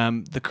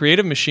 The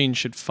creative machine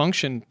should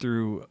function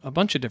through a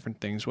bunch of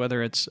different things,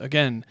 whether it's,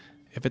 again,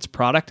 if it's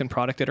product and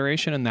product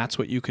iteration and that's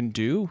what you can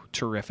do,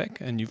 terrific,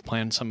 and you've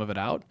planned some of it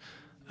out.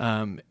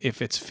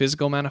 If it's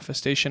physical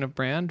manifestation of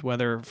brand,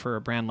 whether for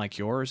a brand like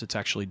yours, it's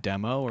actually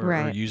demo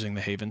or using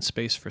the Haven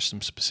space for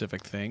some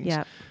specific things.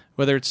 Yep.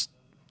 Whether it's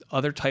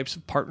other types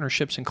of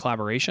partnerships and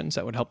collaborations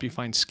that would help you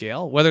find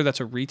scale, whether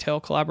that's a retail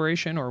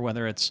collaboration or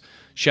whether it's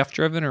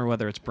chef-driven or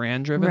whether it's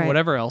brand-driven,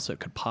 whatever else it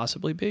could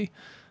possibly be.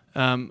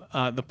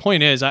 The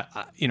point is,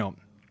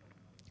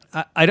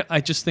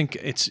 I just think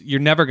you're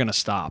never going to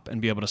stop and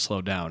be able to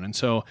slow down. And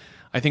so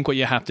I think what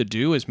you have to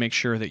do is make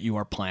sure that you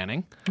are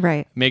planning.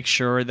 Right. Make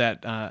sure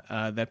that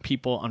that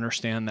people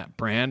understand that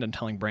brand and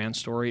telling brand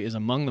story is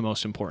among the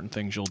most important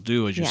things you'll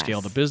do as you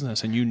scale the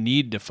business. And you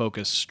need to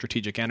focus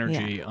strategic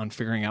energy on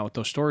figuring out what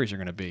those stories are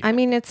going to be. I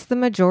mean, it's the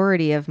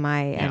majority of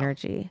my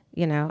energy.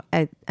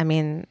 I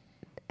mean,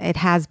 it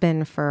has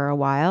been for a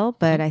while,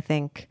 but I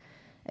think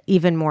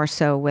even more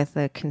so with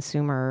a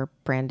consumer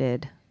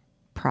branded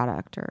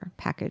product or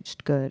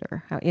packaged good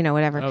or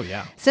whatever. Oh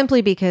yeah.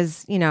 Simply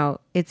because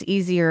it's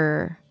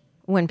easier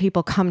when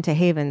people come to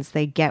Havens,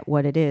 they get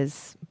what it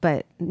is.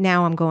 But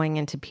now I'm going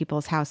into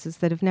people's houses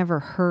that have never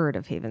heard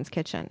of Haven's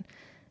Kitchen.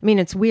 I mean,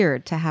 it's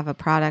weird to have a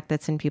product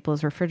that's in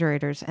people's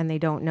refrigerators and they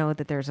don't know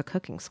that there's a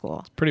cooking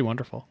school. Pretty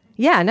wonderful.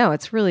 Yeah, no,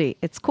 it's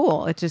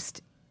cool. It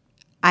just,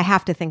 I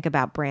have to think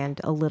about brand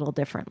a little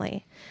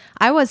differently.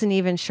 I wasn't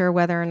even sure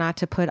whether or not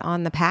to put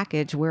on the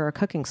package, we're a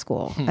cooking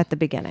school at the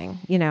beginning.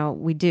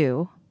 We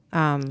do.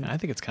 I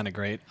think it's kind of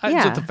great. So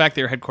the fact that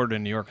you're headquartered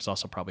in New York is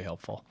also probably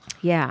helpful.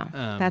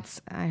 Yeah,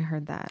 I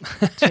heard that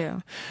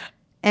too.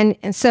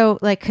 and so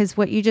because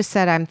what you just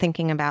said, I'm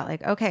thinking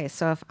about okay,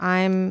 so if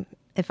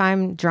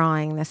I'm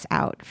drawing this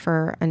out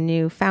for a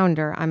new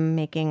founder, I'm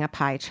making a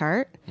pie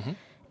chart. Mm-hmm.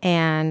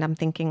 And I'm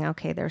thinking,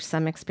 okay, there's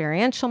some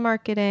experiential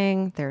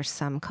marketing, there's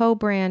some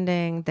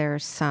co-branding,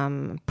 there's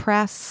some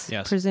press,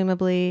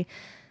 presumably.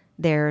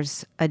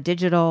 There's a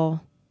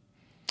digital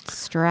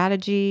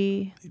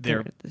strategy.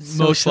 There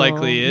most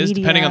likely is,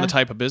 media. Depending on the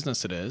type of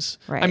business it is.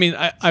 Right. I mean,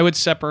 I would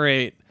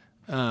separate,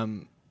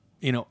 earned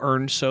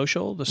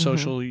social, the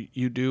social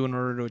you do in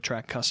order to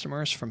attract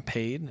customers, from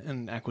paid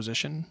and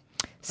acquisition.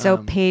 So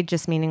paid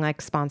just meaning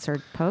like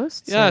sponsored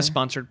posts? Yeah,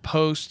 sponsored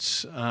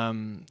posts,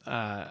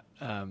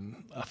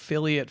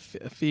 affiliate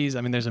fees.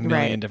 I mean, there's a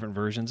million different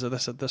versions of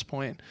this at this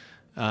point,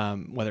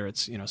 whether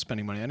it's,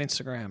 spending money on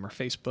Instagram or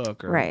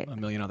Facebook or a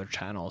million other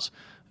channels.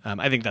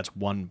 I think that's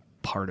one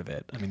part of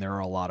it. I mean, there are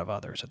a lot of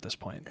others at this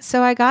point.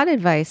 So I got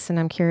advice, and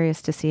I'm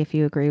curious to see if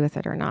you agree with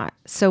it or not.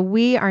 So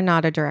we are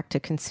not a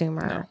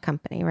direct-to-consumer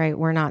company, right?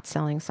 We're not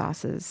selling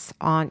sauces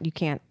you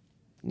can't,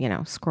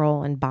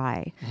 scroll and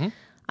buy. Mm-hmm.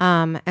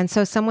 And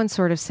so someone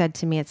sort of said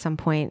to me at some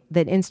point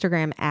that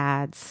Instagram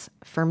ads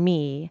for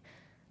me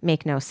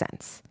make no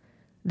sense.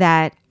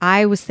 That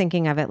I was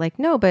thinking of it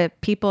no, but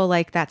people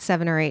that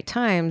 7 or 8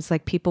 times,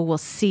 people will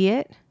see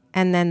it.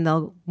 And then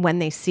when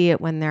they see it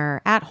when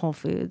they're at Whole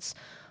Foods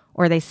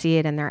or they see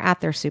it and they're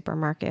at their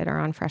supermarket or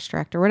on Fresh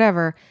Direct or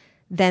whatever,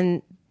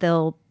 then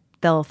they'll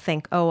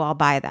think, oh, I'll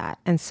buy that.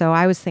 And so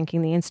I was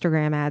thinking the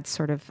Instagram ads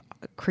sort of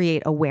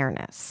create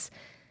awareness.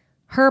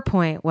 Her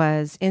point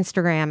was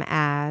Instagram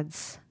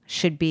ads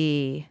should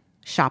be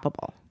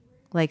shoppable,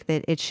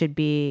 that it should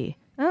be,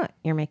 oh,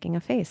 you're making a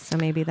face, so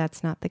maybe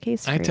that's not the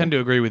case for you. I tend to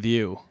agree with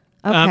you.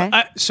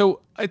 Okay.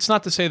 So it's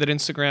not to say that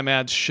Instagram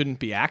ads shouldn't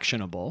be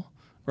actionable,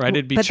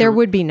 right? But there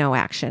would be no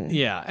action.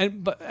 Yeah,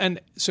 and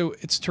so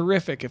it's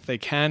terrific if they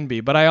can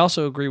be, but I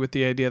also agree with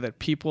the idea that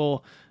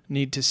people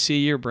need to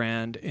see your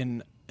brand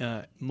in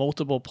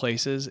multiple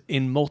places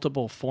in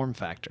multiple form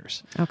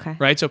factors. Okay.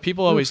 Right? So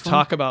people always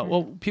talk about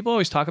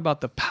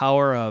the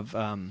power of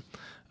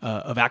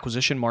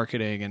acquisition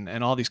marketing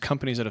and all these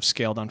companies that have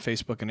scaled on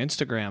Facebook and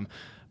Instagram.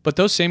 But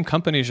those same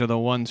companies are the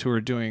ones who are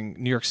doing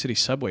New York City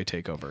subway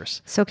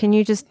takeovers. So can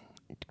you just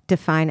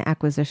define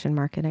acquisition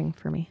marketing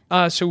for me?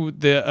 So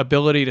the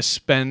ability to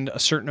spend a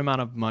certain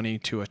amount of money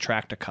to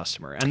attract a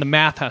customer. And the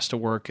math has to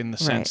work in the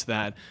sense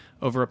that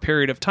over a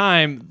period of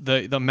time,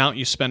 the amount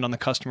you spend on the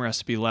customer has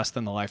to be less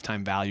than the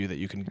lifetime value that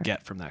you can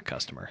get from that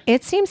customer.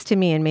 It seems to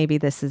me, and maybe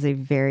this is a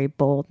very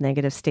bold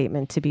negative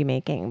statement to be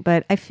making,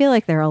 but I feel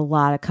like there are a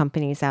lot of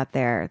companies out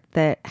there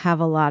that have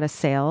a lot of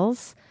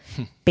sales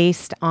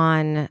based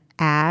on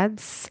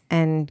ads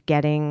and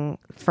getting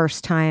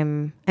first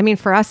time. I mean,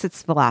 for us,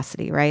 it's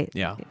velocity, right?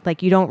 Yeah.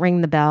 Like you don't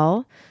ring the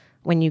bell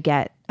when you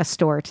get a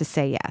store to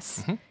say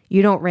yes.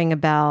 You don't ring a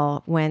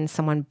bell when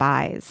someone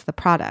buys the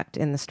product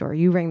in the store.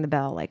 You ring the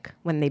bell like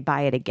when they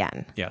buy it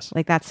again. Yes.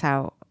 Like that's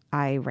how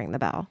I ring the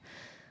bell.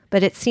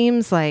 But it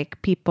seems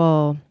like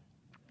people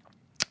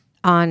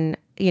on,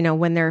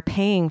 when they're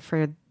paying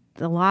for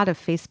a lot of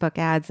Facebook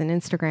ads and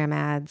Instagram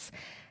ads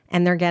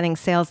and they're getting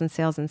sales and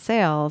sales and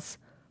sales,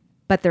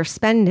 but they're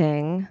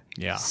spending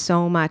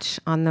so much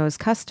on those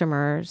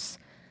customers.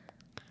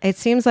 It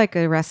seems like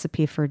a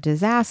recipe for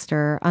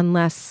disaster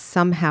unless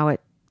somehow it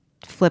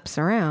flips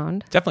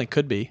around. Definitely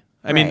could be.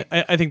 I mean,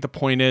 I think the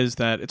point is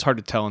that it's hard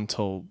to tell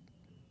until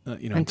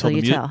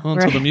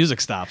the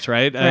music stops,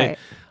 right? Right.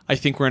 I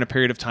think we're in a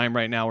period of time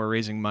right now where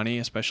raising money,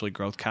 especially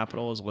growth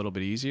capital, is a little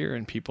bit easier,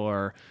 and people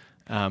are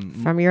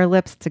from your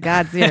lips to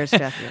God's ears,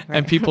 Jesse. Right.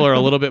 And people are a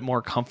little bit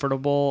more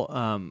comfortable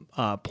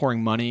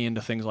pouring money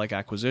into things like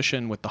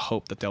acquisition with the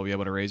hope that they'll be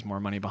able to raise more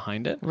money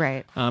behind it.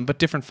 Right. But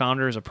different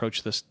founders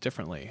approach this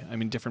differently. I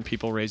mean, different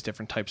people raise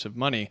different types of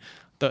money.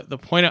 The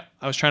point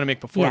I was trying to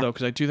make before, though,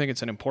 because I do think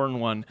it's an important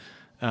one,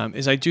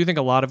 is I do think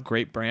a lot of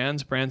great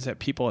brands that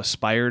people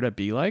aspire to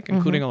be like,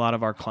 including a lot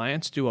of our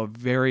clients, do a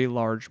very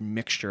large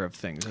mixture of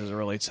things as it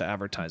relates to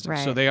advertising.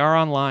 Right. So they are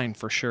online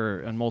for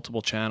sure on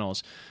multiple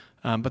channels.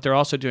 But they're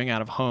also doing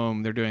out of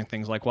home. They're doing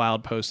things like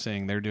wild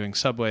posting. They're doing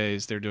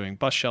subways. They're doing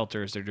bus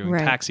shelters. They're doing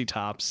taxi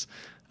tops.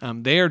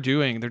 They're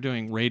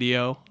doing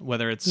radio,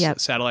 whether it's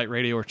satellite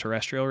radio or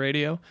terrestrial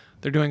radio.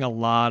 They're doing a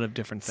lot of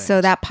different things. So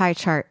that pie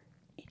chart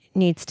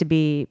needs to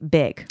be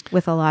big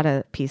with a lot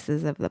of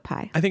pieces of the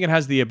pie. I think it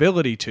has the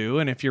ability to,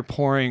 and if you're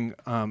pouring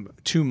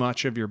too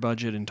much of your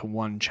budget into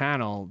one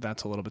channel,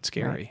 that's a little bit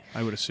scary,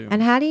 I would assume.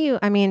 And how do you,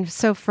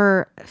 so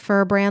for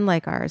a brand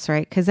like ours,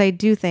 right? Because I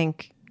do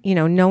think,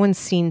 no one's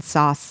seen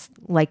sauce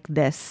like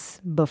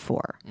this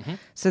before.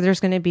 So there's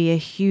going to be a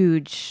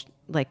huge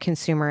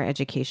consumer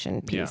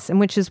education piece, and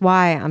which is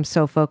why I'm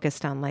so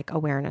focused on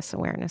awareness.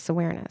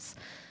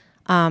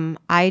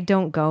 I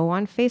don't go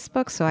on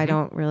Facebook, so I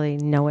don't really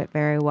know it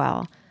very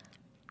well.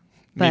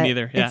 Me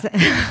neither.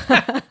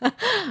 Yeah.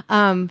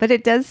 But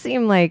it does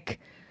seem like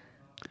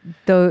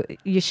though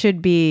you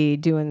should be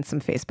doing some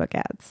Facebook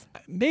ads.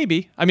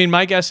 Maybe. I mean,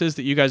 my guess is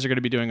that you guys are going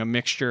to be doing a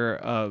mixture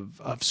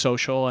of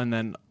social and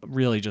then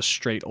really just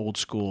straight old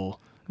school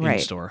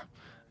in-store.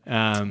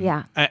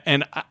 Yeah.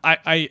 And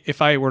I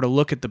if I were to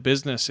look at the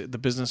business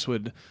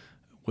would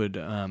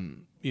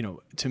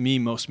to me,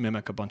 most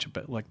mimic a bunch of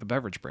the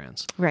beverage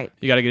brands. Right.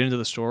 You got to get into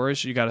the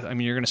stores. You're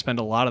going to spend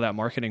a lot of that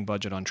marketing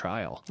budget on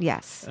trial.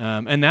 Yes.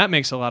 And that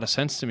makes a lot of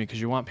sense to me because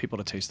you want people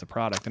to taste the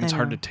product, and it's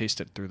hard to taste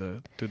it through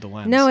the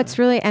lens. No, it's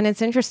really, and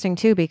it's interesting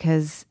too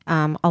because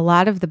a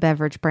lot of the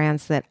beverage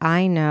brands that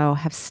I know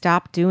have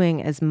stopped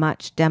doing as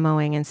much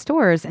demoing in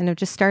stores and have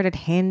just started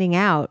handing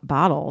out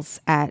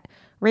bottles at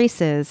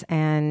races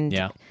and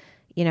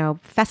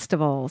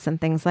festivals and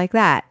things like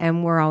that.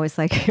 And we're always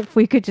like, if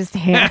we could just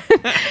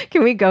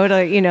can we go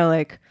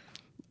to,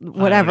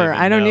 whatever.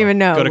 I don't even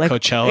know. Go to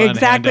Coachella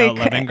exactly, and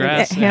hand out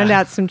lemongrass. Hand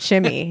out some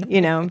chimney,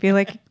 and be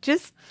like,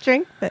 just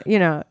drink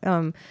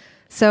the,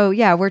 So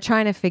yeah, we're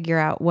trying to figure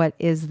out what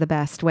is the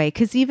best way.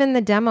 Cause even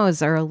the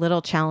demos are a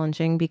little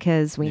challenging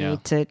because we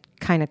need to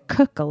kind of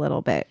cook a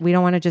little bit. We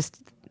don't want to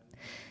just,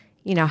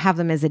 have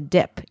them as a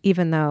dip,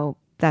 even though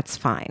that's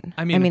fine.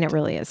 I mean, it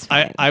really is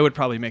fine. I would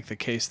probably make the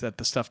case that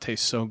the stuff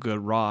tastes so good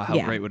raw.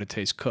 How great would it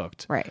taste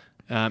cooked? Right.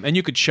 And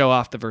you could show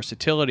off the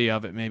versatility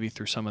of it maybe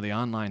through some of the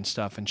online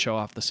stuff and show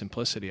off the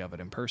simplicity of it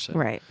in person.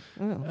 Right.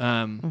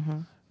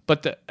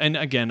 But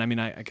again, I mean,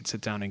 I could sit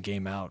down and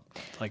game out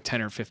like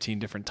 10 or 15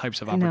 different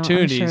types of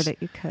opportunities. I'm sure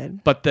that you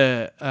could. But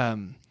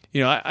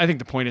I think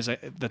the point is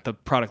that the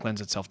product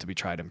lends itself to be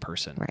tried in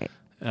person. Right.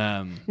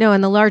 No,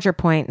 and the larger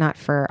point, not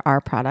for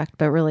our product,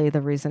 but really the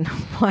reason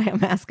why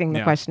I'm asking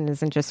the question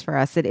isn't just for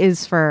us. It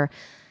is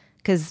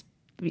because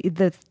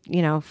the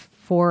 4,000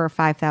 or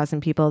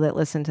 5,000 people that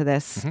listen to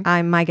this,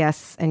 my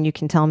guess, and you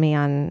can tell me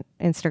on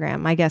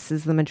Instagram, my guess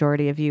is the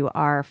majority of you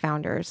are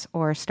founders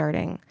or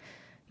starting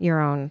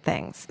your own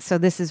things. So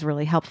this is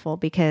really helpful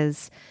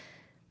because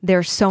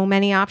there's so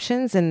many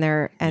options in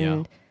there,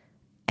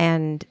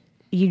 and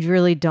you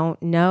really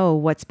don't know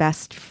what's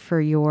best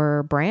for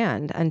your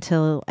brand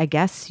until I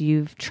guess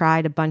you've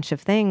tried a bunch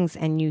of things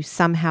and you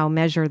somehow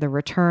measure the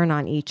return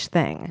on each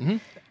thing.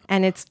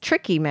 And it's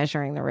tricky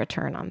measuring the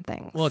return on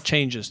things. Well, it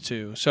changes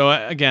too. So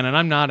again, and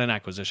I'm not an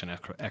acquisition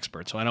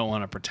expert, so I don't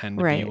want to pretend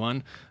to be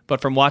one. But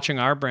from watching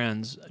our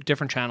brands,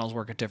 different channels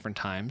work at different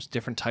times.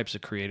 Different types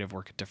of creative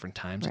work at different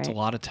times. It's a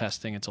lot of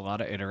testing. It's a lot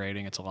of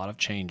iterating. It's a lot of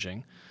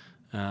changing.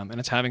 And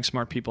it's having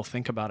smart people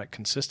think about it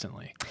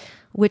consistently.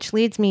 Which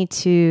leads me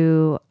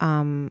to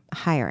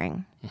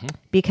hiring.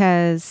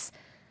 Because,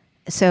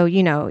 so,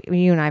 you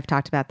and I have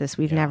talked about this.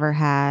 We've never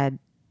had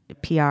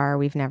PR.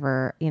 We've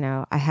never,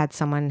 I had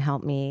someone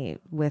help me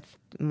with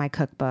my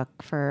cookbook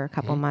for a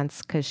couple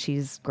months because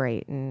she's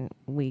great and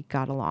we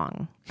got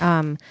along.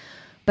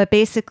 But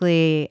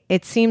basically,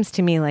 it seems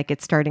to me like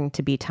it's starting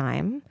to be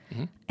time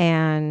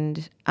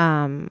And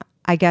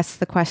I guess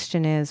the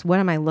question is, what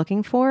am I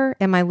looking for?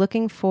 Am I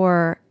looking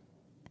for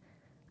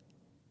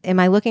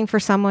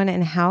someone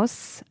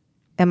in-house?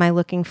 Am I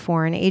looking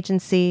for an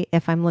agency?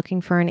 If I'm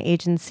looking for an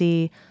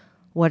agency,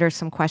 what are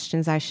some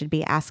questions I should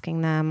be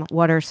asking them?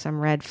 What are some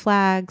red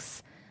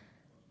flags?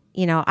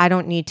 I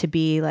don't need to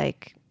be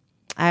like,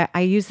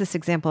 I use this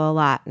example a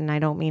lot, and I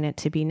don't mean it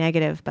to be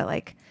negative, but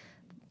like,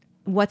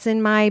 what's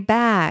in my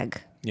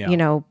bag?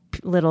 Yeah.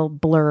 Little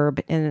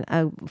blurb in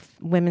a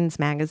women's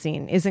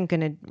magazine isn't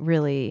going to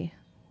really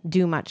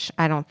do much,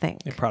 I don't think,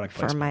 product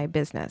for placement. my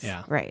business.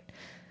 Yeah. Right.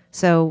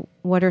 So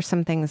what are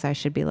some things I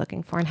should be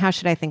looking for, and how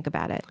should I think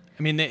about it?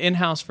 I mean, the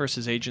in-house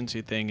versus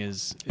agency thing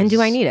is And do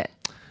I need it?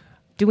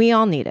 Do we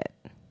all need it?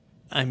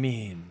 I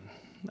mean,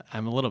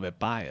 I'm a little bit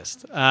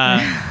biased.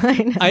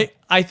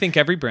 I think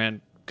every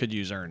brand could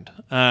use earned.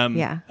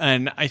 Yeah.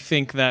 And I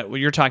think that what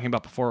you're talking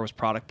about before was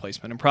product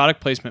placement. And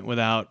product placement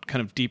without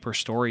kind of deeper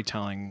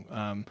storytelling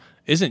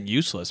isn't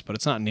useless, but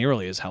it's not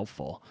nearly as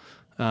helpful.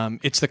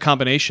 It's the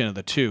combination of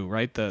the two,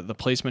 right? The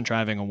placement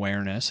driving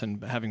awareness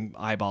and having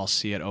eyeballs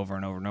see it over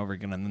and over and over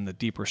again, and then the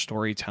deeper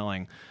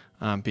storytelling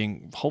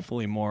being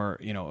hopefully more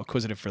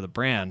acquisitive for the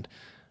brand.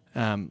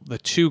 The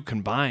two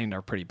combined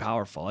are pretty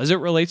powerful. As it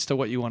relates to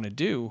what you want to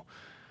do,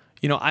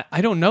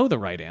 I don't know the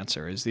right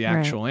answer is the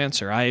actual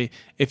answer.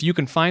 If you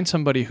can find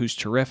somebody who's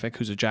terrific,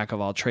 who's a jack of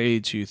all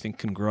trades, who you think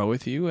can grow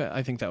with you,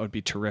 I think that would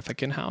be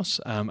terrific in-house.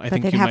 But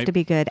they'd have to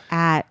be good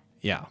at.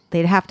 Yeah.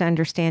 They'd have to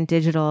understand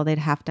digital. They'd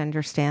have to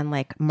understand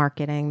like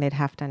marketing. They'd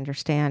have to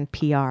understand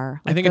PR.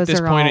 I think at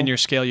this point in your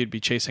scale, you'd be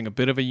chasing a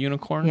bit of a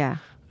unicorn. Yeah.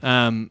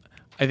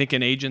 I think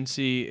an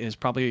agency is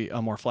probably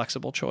a more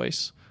flexible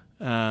choice,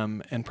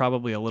 and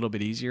probably a little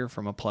bit easier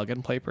from a plug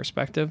and play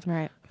perspective.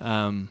 Right.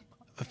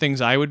 The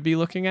things I would be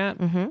looking at,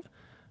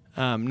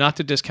 not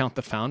to discount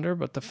the founder,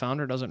 but the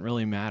founder doesn't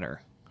really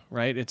matter.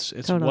 Right? It's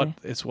Totally.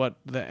 what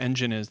the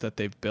engine is that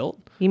they've built.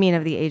 You mean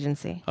of the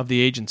agency? Of the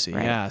agency,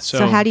 Right. yeah.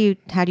 So how do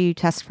you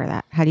test for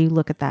that? How do you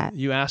look at that?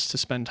 You ask to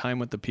spend time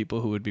with the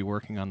people who would be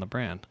working on the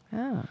brand.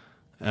 Oh.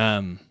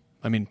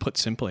 I mean, put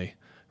simply,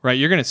 right?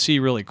 You're going to see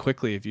really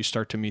quickly if you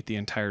start to meet the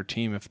entire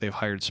team if they've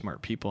hired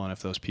smart people and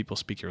if those people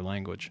speak your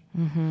language.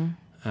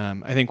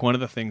 I think one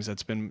of the things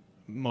that's been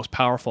most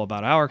powerful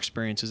about our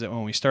experience is that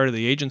when we started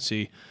the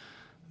agency,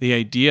 the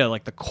idea,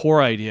 like the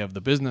core idea of the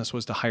business,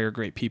 was to hire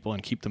great people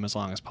and keep them as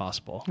long as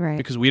possible. Right.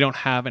 Because we don't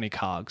have any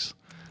cogs.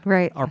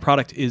 Right. Our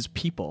product is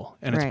people,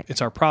 and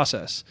it's our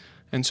process.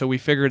 And so we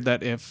figured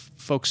that if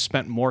folks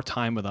spent more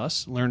time with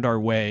us, learned our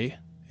way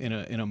in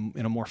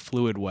a more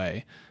fluid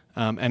way,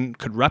 and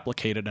could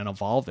replicate it and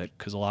evolve it,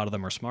 because a lot of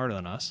them are smarter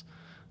than us,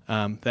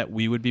 that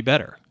we would be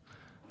better.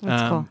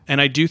 That's cool.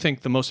 And I do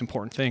think the most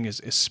important thing is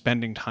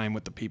spending time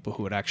with the people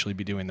who would actually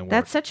be doing the work.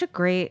 That's such a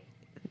great.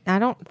 I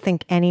don't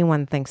think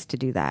anyone thinks to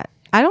do that.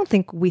 I don't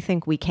think we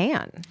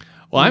can.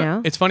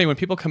 Well, it's funny when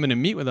people come in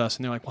and meet with us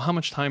and they're like, well, how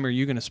much time are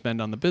you going to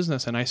spend on the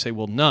business? And I say,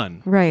 well,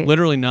 none. Right.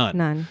 Literally none.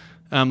 None.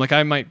 Like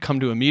I might come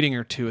to a meeting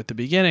or two at the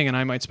beginning and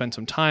I might spend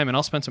some time, and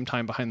I'll spend some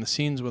time behind the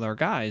scenes with our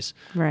guys.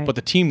 Right. But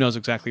the team knows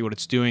exactly what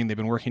it's doing. They've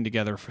been working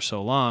together for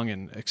so long,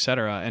 and et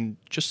cetera. And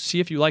just see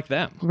if you like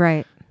them.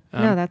 Right.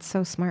 No, that's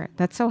so smart.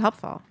 That's so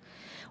helpful.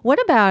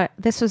 What about,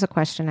 this was a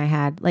question I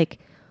had, like,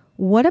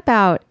 what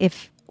about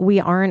if we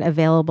aren't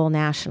available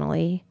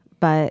nationally,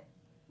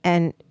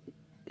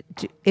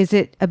 is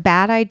it a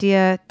bad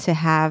idea to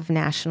have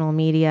national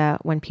media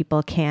when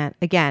people can't,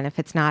 again, if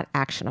it's not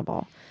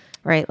actionable,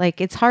 right?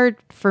 Like, it's hard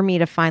for me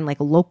to find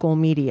like local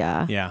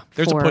media. Yeah,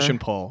 there's a push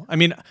and pull. I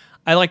mean,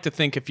 I like to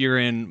think if you're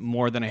in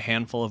more than a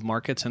handful of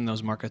markets and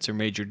those markets are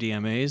major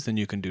DMAs, then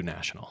you can do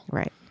national.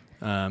 Right.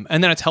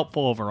 And then it's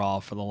helpful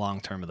overall for the long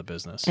term of the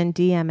business. And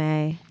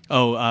DMA.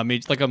 Oh,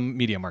 like a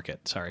media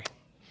market. Sorry.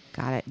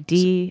 Got it.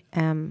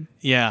 DM.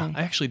 Yeah,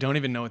 I actually don't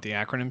even know what the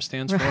acronym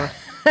stands for.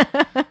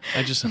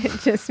 It just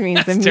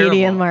means the terrible.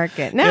 media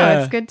market. No, Yeah.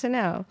 It's good to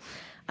know.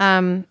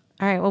 All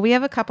right. Well, we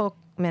have a couple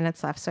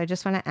minutes left, so I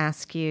just want to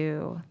ask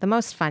you the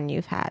most fun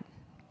you've had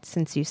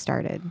since you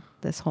started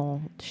this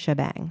whole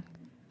shebang.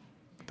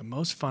 The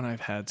most fun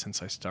I've had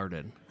since I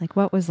started. Like,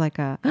 what was like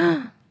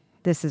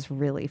this is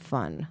really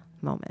fun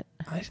moment?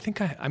 I think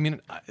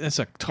it's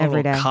a Every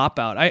total day. cop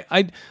out. I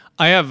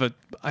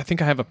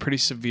think I have a pretty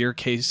severe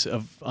case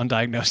of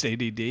undiagnosed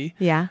ADD.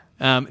 Yeah.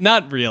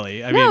 Not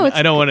really. I No, mean, it's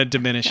I don't want to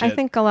diminish it. I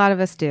think a lot of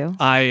us do.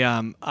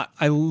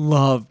 I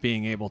love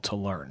being able to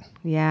learn.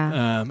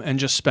 Yeah. And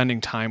just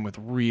spending time with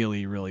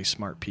really, really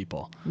smart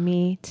people.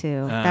 Me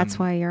too. That's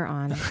why you're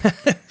on.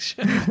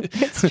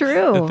 It's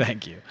true.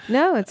 Thank you.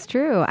 No, it's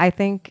true. I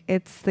think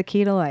it's the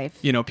key to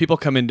life. People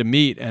come in to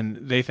meet and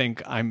they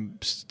think I'm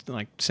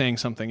like saying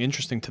something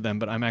interesting to them,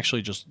 but I'm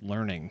actually just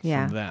learning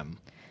Yeah. from them.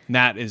 And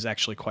that is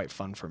actually quite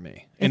fun for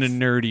me in a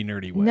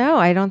nerdy way. No,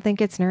 I don't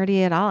think it's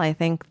nerdy at all. I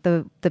think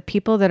the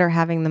people that are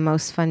having the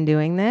most fun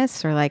doing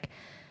this are like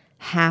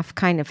half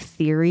kind of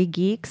theory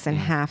geeks and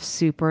half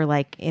super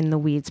like in the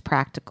weeds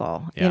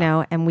practical,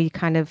 Yeah. and we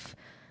kind of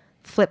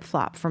flip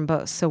flop from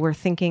both. So we're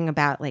thinking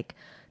about like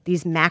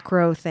these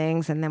macro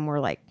things, and then we're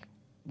like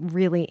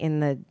really in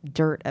the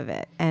dirt of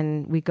it,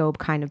 and we go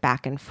kind of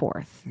back and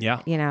forth.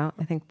 Yeah. You know,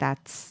 I think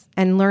that's,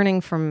 and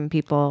learning from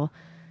people,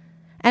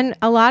 and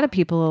a lot of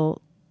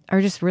people are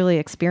just really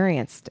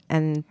experienced,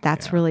 and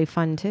that's really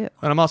fun too.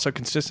 And I'm also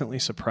consistently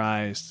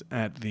surprised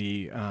at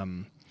the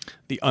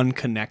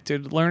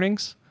unconnected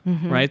learnings,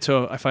 right?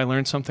 So if I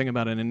learn something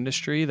about an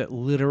industry that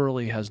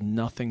literally has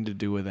nothing to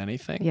do with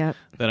anything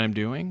that I'm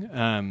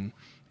doing,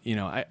 you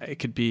know, it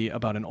could be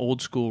about an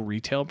old school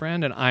retail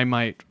brand, and I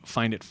might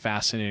find it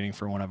fascinating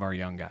for one of our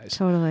young guys.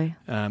 Totally.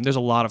 There's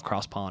a lot of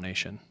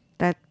cross-pollination.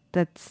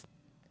 That's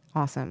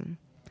awesome.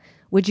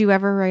 Would you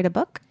ever write a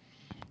book?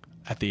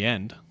 At the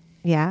end.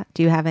 Yeah.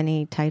 Do you have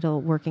any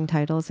working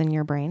titles in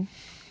your brain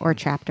or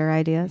chapter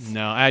ideas?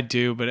 No, I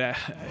do, but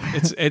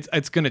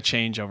it's going to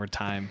change over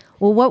time.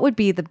 Well, what would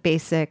be the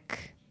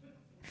basic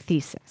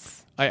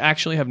thesis? I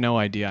actually have no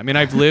idea. I mean,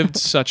 I've lived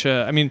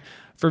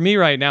for me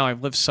right now,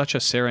 I've lived such a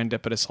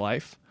serendipitous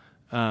life,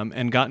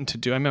 and gotten to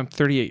do, I'm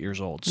 38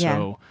 years old.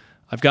 So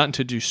I've gotten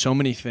to do so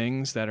many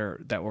things that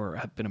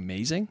have been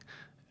amazing.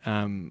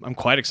 I'm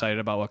quite excited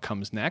about what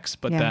comes next,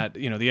 but that,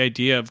 you know, the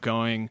idea of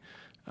going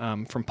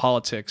from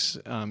politics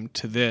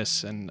to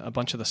this and a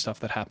bunch of the stuff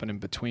that happened in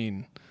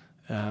between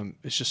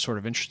is just sort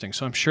of interesting.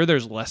 So I'm sure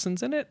there's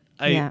lessons in it.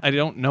 I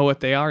don't know what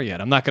they are yet.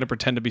 I'm not going to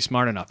pretend to be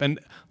smart enough. And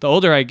the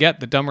older I get,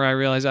 the dumber I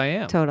realize I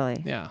am.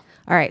 Totally. Yeah.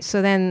 All right.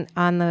 So then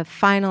on the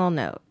final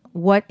note,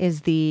 what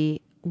is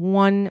the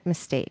one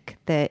mistake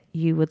that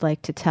you would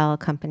like to tell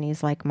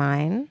companies like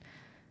mine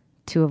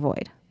to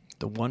avoid?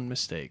 The one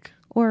mistake.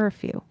 Or a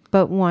few,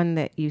 but one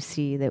that you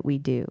see that we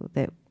do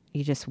that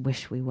you just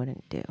wish we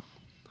wouldn't do.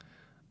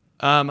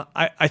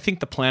 I think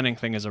the planning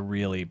thing is a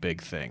really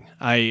big thing.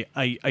 I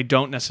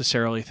don't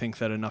necessarily think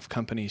that enough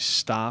companies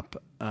stop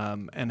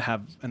and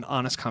have an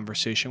honest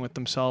conversation with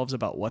themselves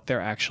about what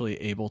they're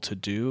actually able to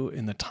do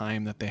in the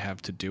time that they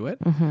have to do it,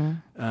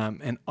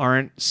 and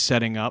aren't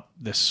setting up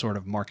this sort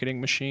of marketing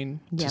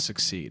machine to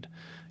succeed.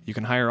 You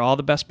can hire all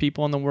the best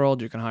people in the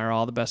world. You can hire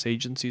all the best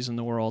agencies in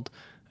the world.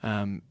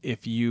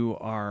 If you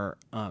are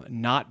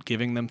not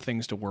giving them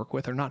things to work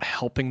with or not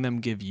helping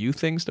them give you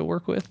things to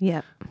work with,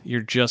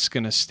 you're just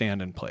going to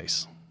stand in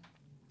place.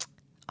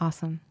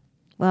 Awesome.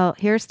 Well,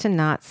 here's to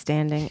not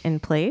standing in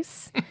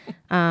place.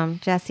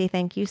 Jesse,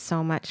 thank you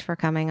so much for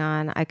coming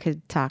on. I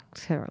could talk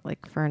to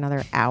for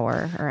another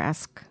hour or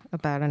ask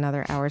about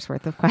another hour's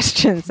worth of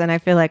questions, and I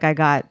feel like I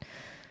got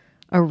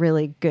a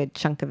really good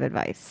chunk of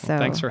advice. So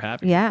thanks for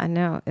having me. Yeah,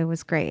 no, it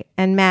was great.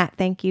 And Matt,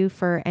 thank you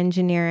for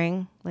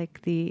engineering,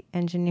 like the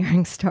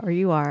engineering star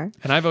you are.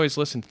 And I've always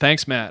listened.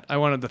 Thanks, Matt. I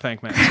wanted to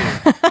thank Matt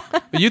too.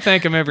 But you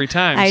thank him every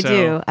time. I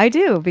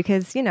do,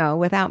 because, you know,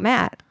 without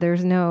Matt,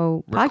 there's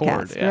no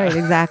podcast. Yeah. Right,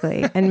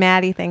 exactly. And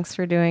Maddie, thanks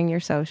for doing your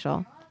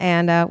social.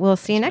 And we'll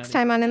see you next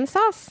time on In the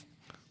Sauce.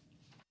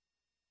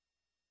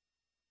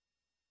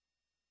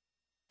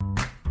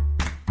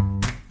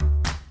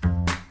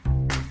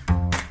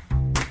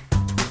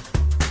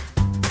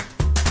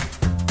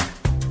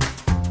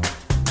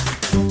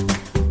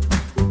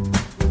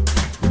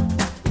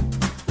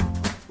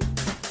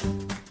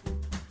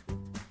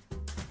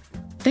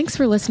 Thanks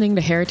for listening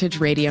to Heritage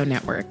Radio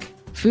Network,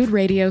 food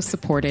radio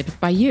supported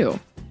by you.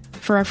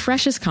 For our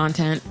freshest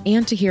content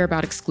and to hear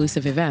about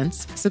exclusive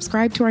events,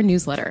 subscribe to our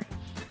newsletter.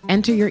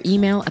 Enter your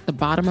email at the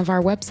bottom of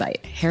our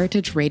website,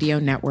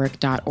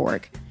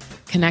 heritageradionetwork.org.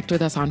 Connect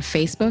with us on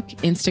Facebook,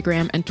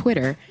 Instagram, and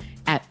Twitter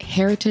at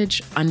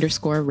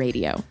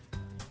heritage_radio.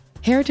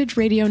 Heritage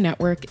Radio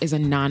Network is a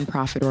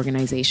nonprofit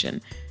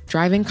organization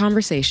driving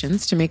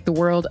conversations to make the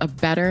world a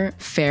better,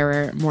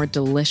 fairer, more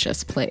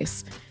delicious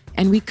place.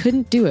 And we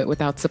couldn't do it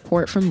without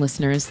support from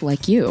listeners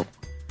like you.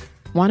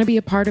 Want to be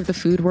a part of the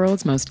food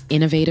world's most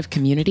innovative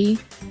community?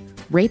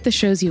 Rate the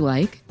shows you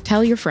like,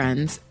 tell your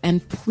friends,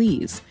 and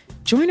please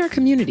join our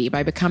community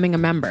by becoming a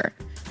member.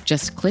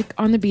 Just click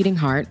on the beating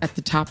heart at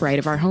the top right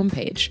of our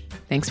homepage.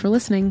 Thanks for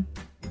listening.